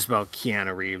there's something just about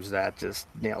Keanu Reeves that just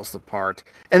nails the part.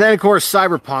 And then of course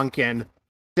Cyberpunk, and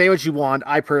say what you want,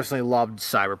 I personally loved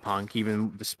Cyberpunk,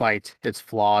 even despite its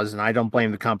flaws, and I don't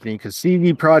blame the company because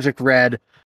CD Projekt Red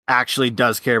actually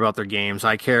does care about their games.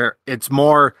 I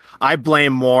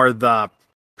blame more the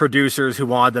producers who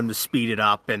wanted them to speed it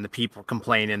up and the people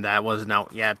complaining that it wasn't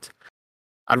out yet.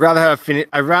 I'd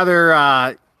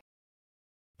rather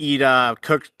eat a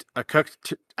cooked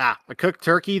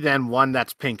turkey than one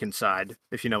that's pink inside,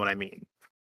 if you know what I mean.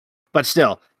 But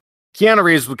still, Keanu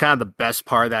Reeves was kind of the best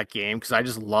part of that game because I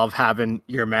just love having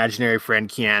your imaginary friend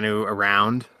Keanu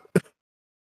around.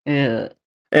 Yeah.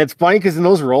 It's funny because in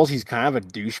those roles he's kind of a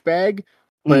douchebag,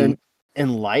 but Mm.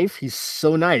 in life he's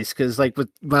so nice. Because like when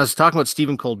I was talking about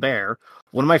Stephen Colbert,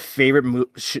 one of my favorite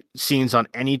scenes on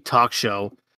any talk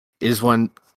show is when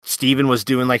Stephen was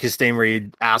doing like his thing where he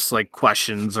asks like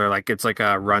questions or like it's like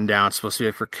a rundown, it's supposed to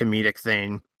be for comedic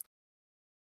thing.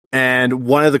 And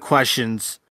one of the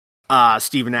questions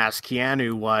Stephen asked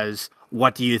Keanu was,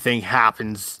 "What do you think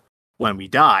happens when we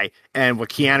die?" And what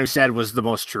Keanu said was the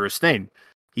most truest thing.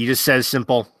 He just says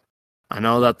simple, "I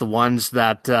know that the ones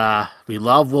that we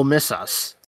love will miss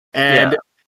us." Yeah. And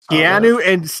Keanu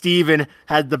and Steven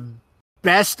had the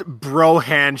best bro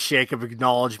handshake of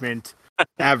acknowledgement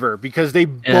ever because they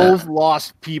both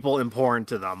lost people important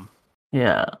to them.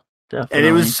 Yeah, And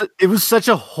definitely. it was such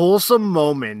a wholesome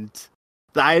moment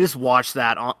that I just watch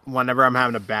that whenever I'm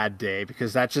having a bad day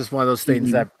because that's just one of those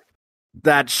things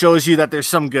that shows you that there's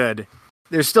some good.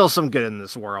 There's still some good in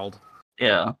this world.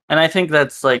 Yeah. And I think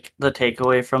that's like the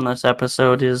takeaway from this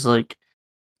episode is like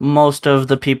most of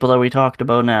the people that we talked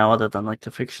about now, other than like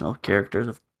the fictional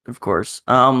characters, of course,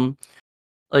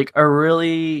 like are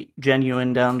really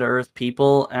genuine, down to earth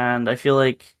people. And I feel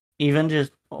like even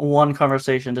just one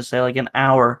conversation to say like an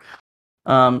hour,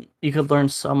 you could learn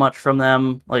so much from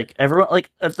them. Like everyone, like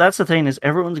that's the thing is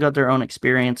everyone's got their own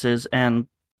experiences, and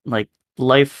like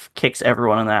life kicks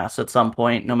everyone in the ass at some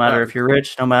point. No matter if you're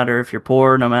rich, no matter if you're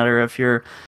poor, no matter if you're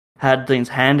had things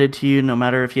handed to you, no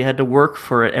matter if you had to work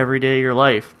for it every day of your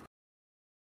life.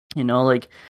 You know, like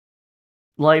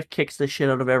life kicks the shit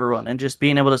out of everyone, and just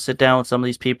being able to sit down with some of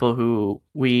these people who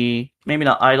we maybe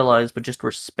not idolize but just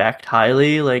respect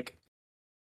highly, like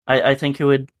I think it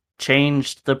would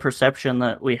change the perception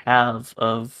that we have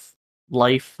of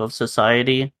life, of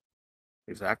society.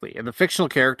 Exactly. And the fictional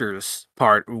characters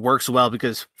part works well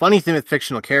because funny thing with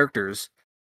fictional characters,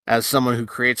 as someone who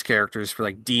creates characters for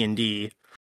like D&D,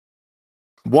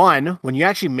 one, when you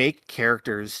actually make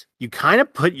characters, you kind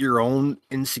of put your own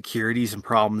insecurities and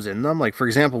problems in them. Like for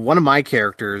example, one of my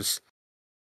characters,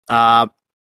 uh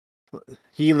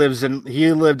he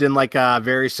lived in like a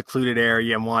very secluded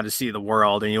area and wanted to see the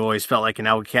world, and he always felt like an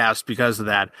outcast because of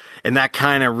that. And that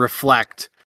kind of reflect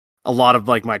a lot of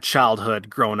like my childhood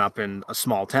growing up in a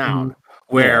small town Yeah.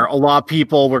 where a lot of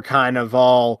people were kind of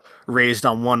all raised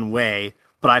on one way,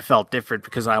 but I felt different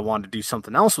because I wanted to do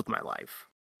something else with my life.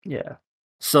 Yeah.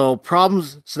 So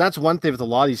problems, so that's one thing with a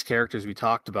lot of these characters we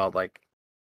talked about, like,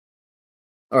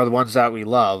 are the ones that we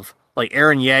love, like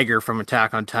Aaron Yeager from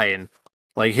Attack on Titan.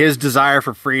 Like his desire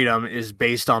for freedom is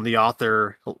based on the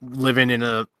author living in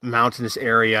a mountainous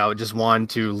area, just wanting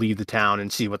to leave the town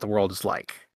and see what the world is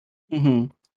like. Mm-hmm.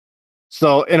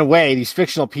 So in a way, these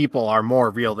fictional people are more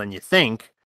real than you think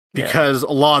because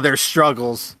a lot of their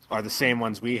struggles are the same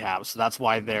ones we have. So that's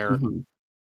why they're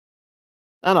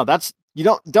I don't know, that's you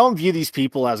don't view these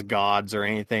people as gods or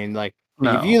anything. Like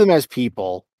if you view them as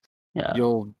people,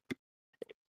 you'll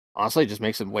honestly just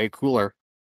makes them way cooler.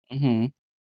 Mm-hmm.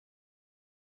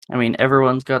 I mean,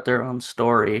 everyone's got their own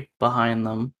story behind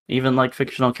them. Even like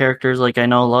fictional characters, like I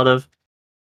know a lot of,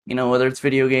 you know, whether it's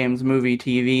video games, movie,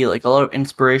 TV, like a lot of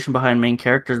inspiration behind main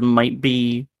characters might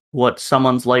be what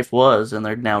someone's life was, and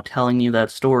they're now telling you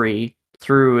that story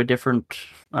through a different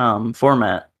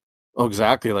format. Oh,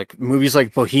 exactly. Like movies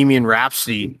like Bohemian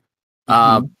Rhapsody,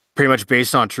 pretty much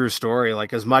based on true story.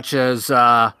 Like as much as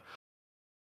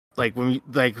like when we,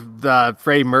 like the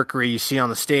Freddie Mercury you see on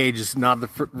the stage is not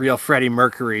the real Freddie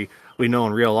Mercury we know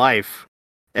in real life.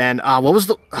 And what was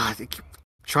the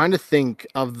trying to think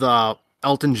of the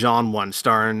Elton John one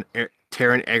starring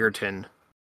Taron Egerton.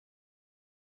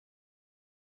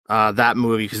 That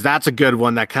movie because that's a good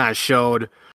one that kind of showed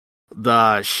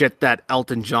the shit that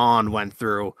Elton John went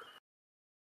through.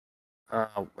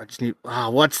 I just need.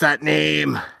 What's that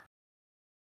name?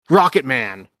 Rocket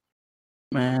Man.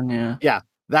 Man, yeah. Yeah,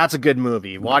 that's a good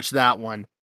movie. Watch that one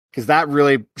because that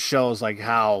really shows like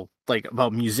how like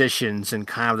about musicians and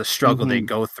kind of the struggle they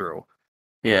go through.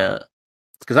 Yeah.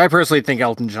 Because I personally think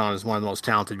Elton John is one of the most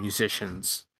talented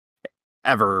musicians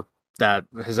ever that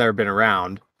has ever been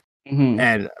around.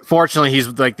 And fortunately, he's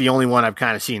like the only one I've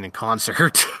kind of seen in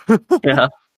concert. Yeah.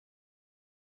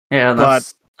 Yeah,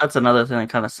 that's another thing that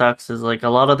kind of sucks is like a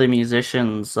lot of the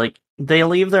musicians, like they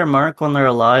leave their mark when they're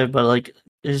alive, but like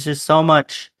there's just so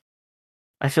much.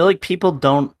 I feel like people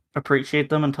don't appreciate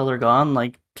them until they're gone.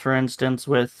 Like for instance,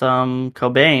 with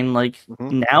Cobain, like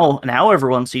now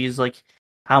everyone sees like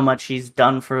how much he's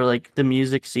done for like the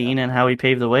music scene and how he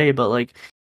paved the way, but like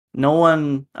no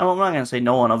one. I'm not gonna say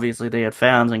no one. Obviously, they had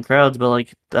fans and crowds, but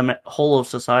like the whole of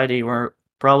society were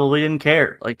probably didn't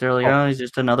care. Like they're like, oh, he's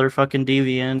just another fucking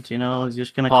deviant. You know, he's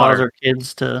just gonna cause our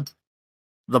kids to.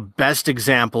 The best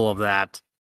example of that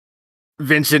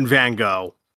Vincent Van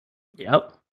Gogh.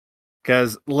 Yep.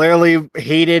 Because literally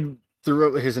hated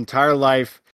throughout his entire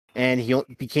life, and he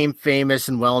became famous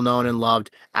and well-known and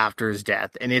loved after his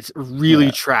death. And it's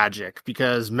really tragic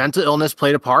because mental illness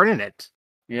played a part in it.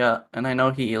 Yeah, and I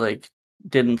know he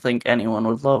didn't think anyone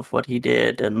would love what he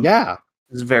did, and yeah,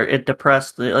 it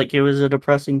depressed. It was a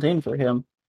depressing thing for him.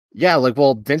 Yeah,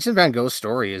 Vincent Van Gogh's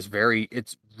story is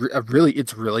it's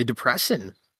really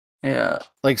depressing. Yeah,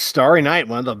 like Starry Night,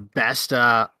 one of the best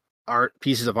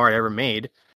pieces of art ever made.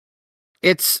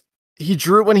 He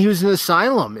drew it when he was in an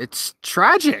asylum. It's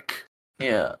tragic.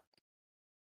 Yeah.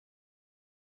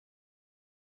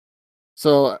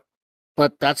 So,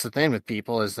 but that's the thing with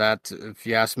people is that, if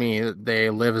you ask me, they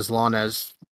live as long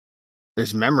as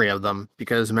there's memory of them,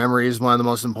 because memory is one of the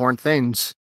most important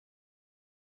things.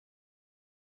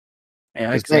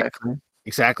 Yeah, exactly.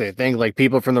 Exactly. I think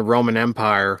people from the Roman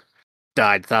Empire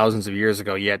died thousands of years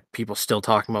ago, yet people still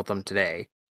talking about them today.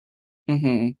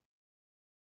 Mm-hmm.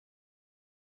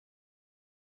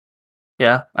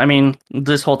 Yeah, I mean,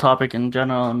 this whole topic in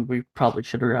general, and we probably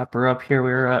should wrap her up here.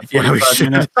 We're at 45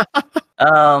 minutes.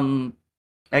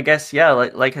 I guess, yeah,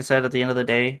 like I said, at the end of the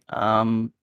day,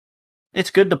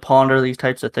 it's good to ponder these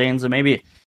types of things, and maybe,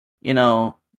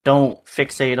 don't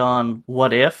fixate on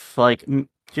what if.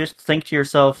 Just think to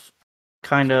yourself,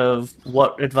 kind of,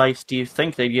 what advice do you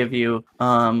think they give you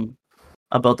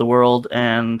about the world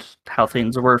and how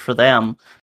things were for them?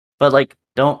 But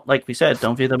don't, like we said,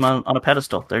 don't view them on a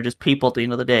pedestal. They're just people at the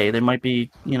end of the day. They might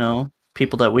be,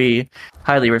 people that we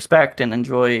highly respect and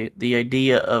enjoy the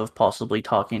idea of possibly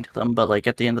talking to them, but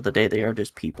at the end of the day, they are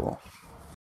just people.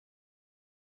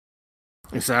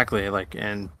 Exactly.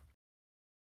 And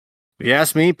if you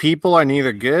ask me, people are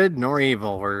neither good nor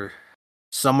evil. We're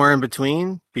somewhere in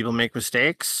between. People make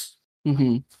mistakes.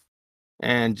 Mm-hmm.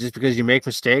 And just because you make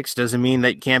mistakes doesn't mean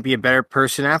that you can't be a better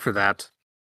person after that.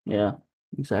 Yeah,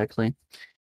 exactly.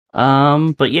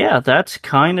 But yeah, that's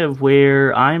kind of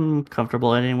where I'm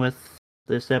comfortable ending with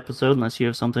this episode, unless you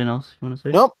have something else you want to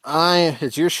say. Nope,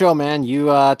 it's your show, man.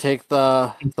 You take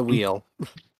the wheel.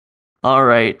 All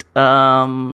right.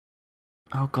 Oh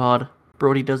God,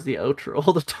 Brody does the outro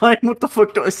all the time. What the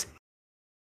fuck do I say?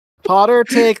 Potter,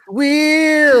 take the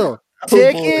wheel.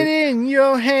 Take it in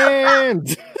your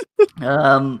hand.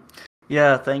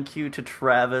 Yeah, thank you to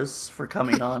Travis for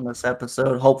coming on this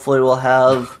episode. Hopefully we'll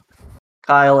have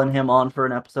Kyle and him on for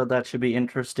an episode that should be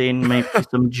interesting. Maybe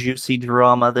some juicy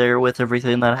drama there with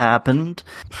everything that happened.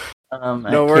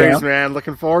 No worries, camp. Man.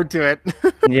 Looking forward to it.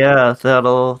 Yeah,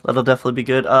 that'll definitely be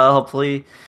good. Hopefully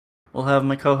we'll have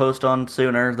my co-host on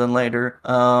sooner than later.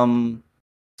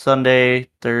 Sunday,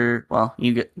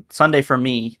 you get Sunday for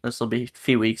me. This will be a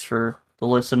few weeks for the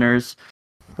listeners.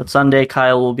 But Sunday,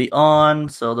 Kyle will be on,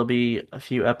 so there'll be a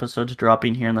few episodes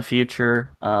dropping here in the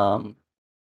future.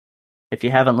 If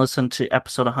you haven't listened to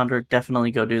episode 100,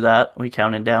 definitely go do that. We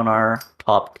counted down our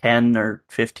top 10 or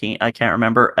 15, I can't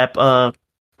remember,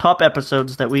 top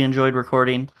episodes that we enjoyed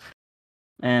recording.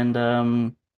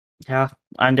 And yeah,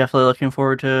 I'm definitely looking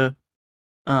forward to,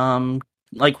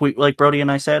 like Brody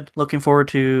and I said, looking forward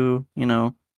to,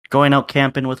 going out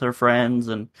camping with our friends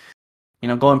and,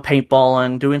 going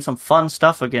paintballing, doing some fun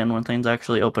stuff again when things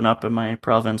actually open up and my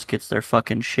province gets their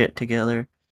fucking shit together.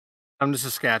 I'm to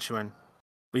Saskatchewan.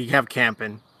 We have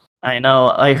camping. I know.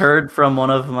 I heard from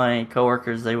one of my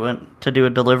coworkers, they went to do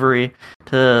a delivery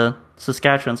to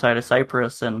Saskatchewan side of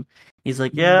Cyprus, and he's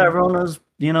like, yeah, everyone was,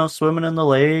 swimming in the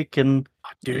lake. And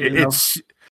dude, it's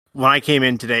when I came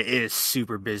in today, it is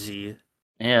super busy.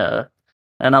 Yeah.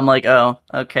 And I'm like, oh,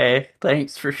 okay,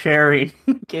 thanks for sharing.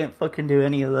 Can't fucking do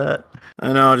any of that.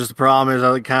 I know, just the problem is,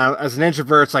 as an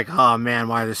introvert, it's like, oh man,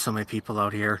 why are there so many people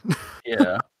out here?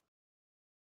 Yeah.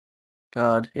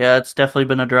 God, yeah, it's definitely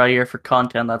been a dry year for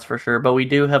content, that's for sure. But we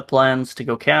do have plans to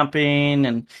go camping,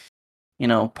 and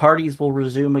parties will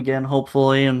resume again,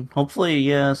 hopefully. And hopefully,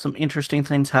 yeah, some interesting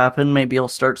things happen. Maybe I'll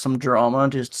start some drama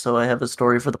just so I have a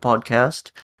story for the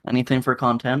podcast. Anything for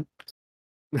content.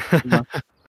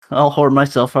 I'll hoard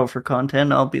myself out for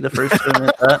content. I'll be the first to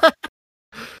admit that.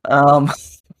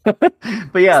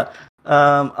 But yeah,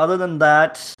 other than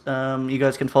that, you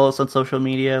guys can follow us on social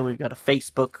media. We've got a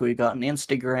Facebook, we got an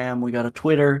Instagram, we got a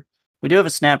Twitter. We do have a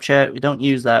Snapchat. We don't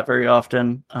use that very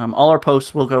often. All our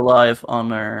posts will go live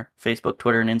on our Facebook,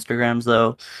 Twitter, and Instagrams,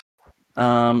 though.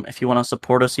 If you want to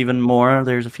support us even more,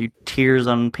 there's a few tiers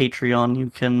on Patreon you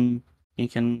can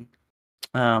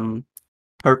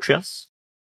purchase.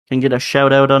 You can get a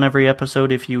shout out on every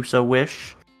episode if you so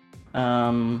wish.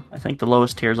 I think the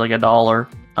lowest tier is like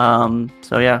 $1.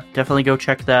 So yeah, definitely go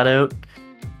check that out.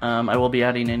 I will be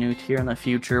adding a new tier in the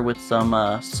future with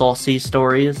some saucy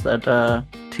stories that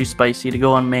too spicy to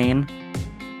go on main.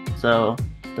 So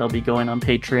they'll be going on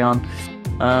Patreon.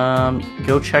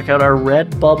 Go check out our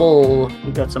Redbubble.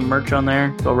 We've got some merch on there.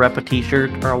 Go rep a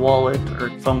t-shirt or a wallet or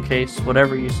phone case,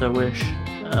 whatever you so wish.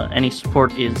 Any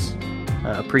support is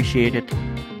appreciated.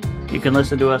 You can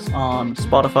listen to us on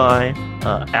Spotify,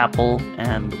 Apple,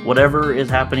 and whatever is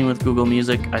happening with Google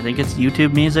Music. I think it's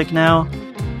YouTube Music now,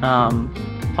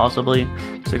 possibly.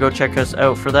 So go check us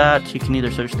out for that. You can either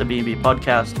search the B&B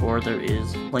Podcast, or there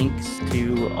is links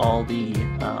to all the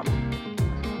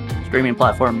streaming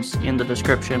platforms in the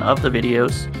description of the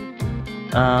videos.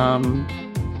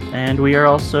 And we are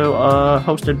also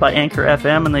hosted by Anchor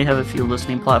FM, and they have a few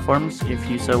listening platforms if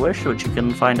you so wish, which you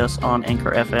can find us on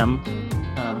Anchor FM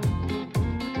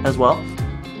as well.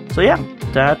 So yeah,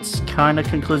 that's kind of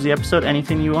concludes the episode.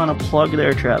 Anything you want to plug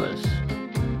there, Travis?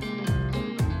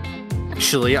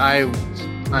 Actually, I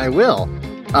will.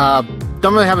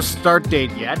 Don't really have a start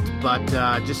date yet, but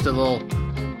just a little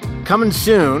coming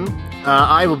soon.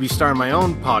 I will be starting my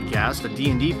own podcast, a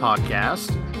D&D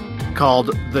podcast, called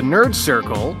The Nerd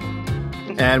Circle,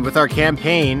 and with our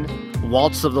campaign,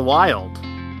 Waltz of the Wild.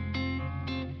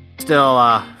 Still,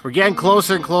 we're getting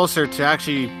closer and closer to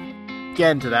actually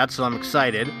get into that, so I'm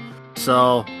excited.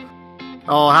 So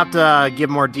I'll have to give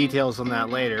more details on that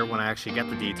later when I actually get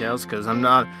the details, because I'm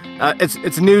not.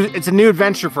 It's a new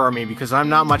adventure for me because I'm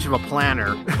not much of a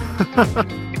planner.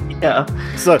 Yeah.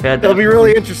 So yeah, it'll be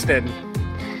really interesting.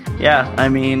 Yeah, I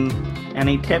mean,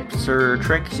 any tips or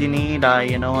tricks you need,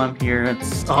 I'm here.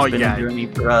 It's been a journey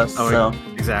for us. So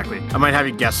exactly. I might have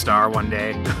you guest star one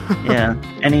day. Yeah,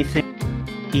 anything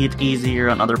easier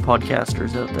on other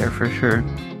podcasters out there for sure.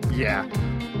 Yeah.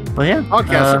 But yeah,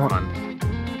 podcasts are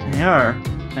fun. They are,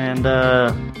 and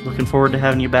looking forward to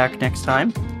having you back next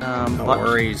time. No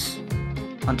worries.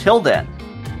 Until then,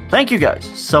 thank you guys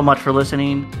so much for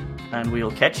listening, and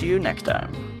we'll catch you next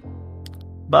time.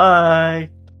 Bye.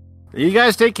 You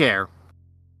guys take care.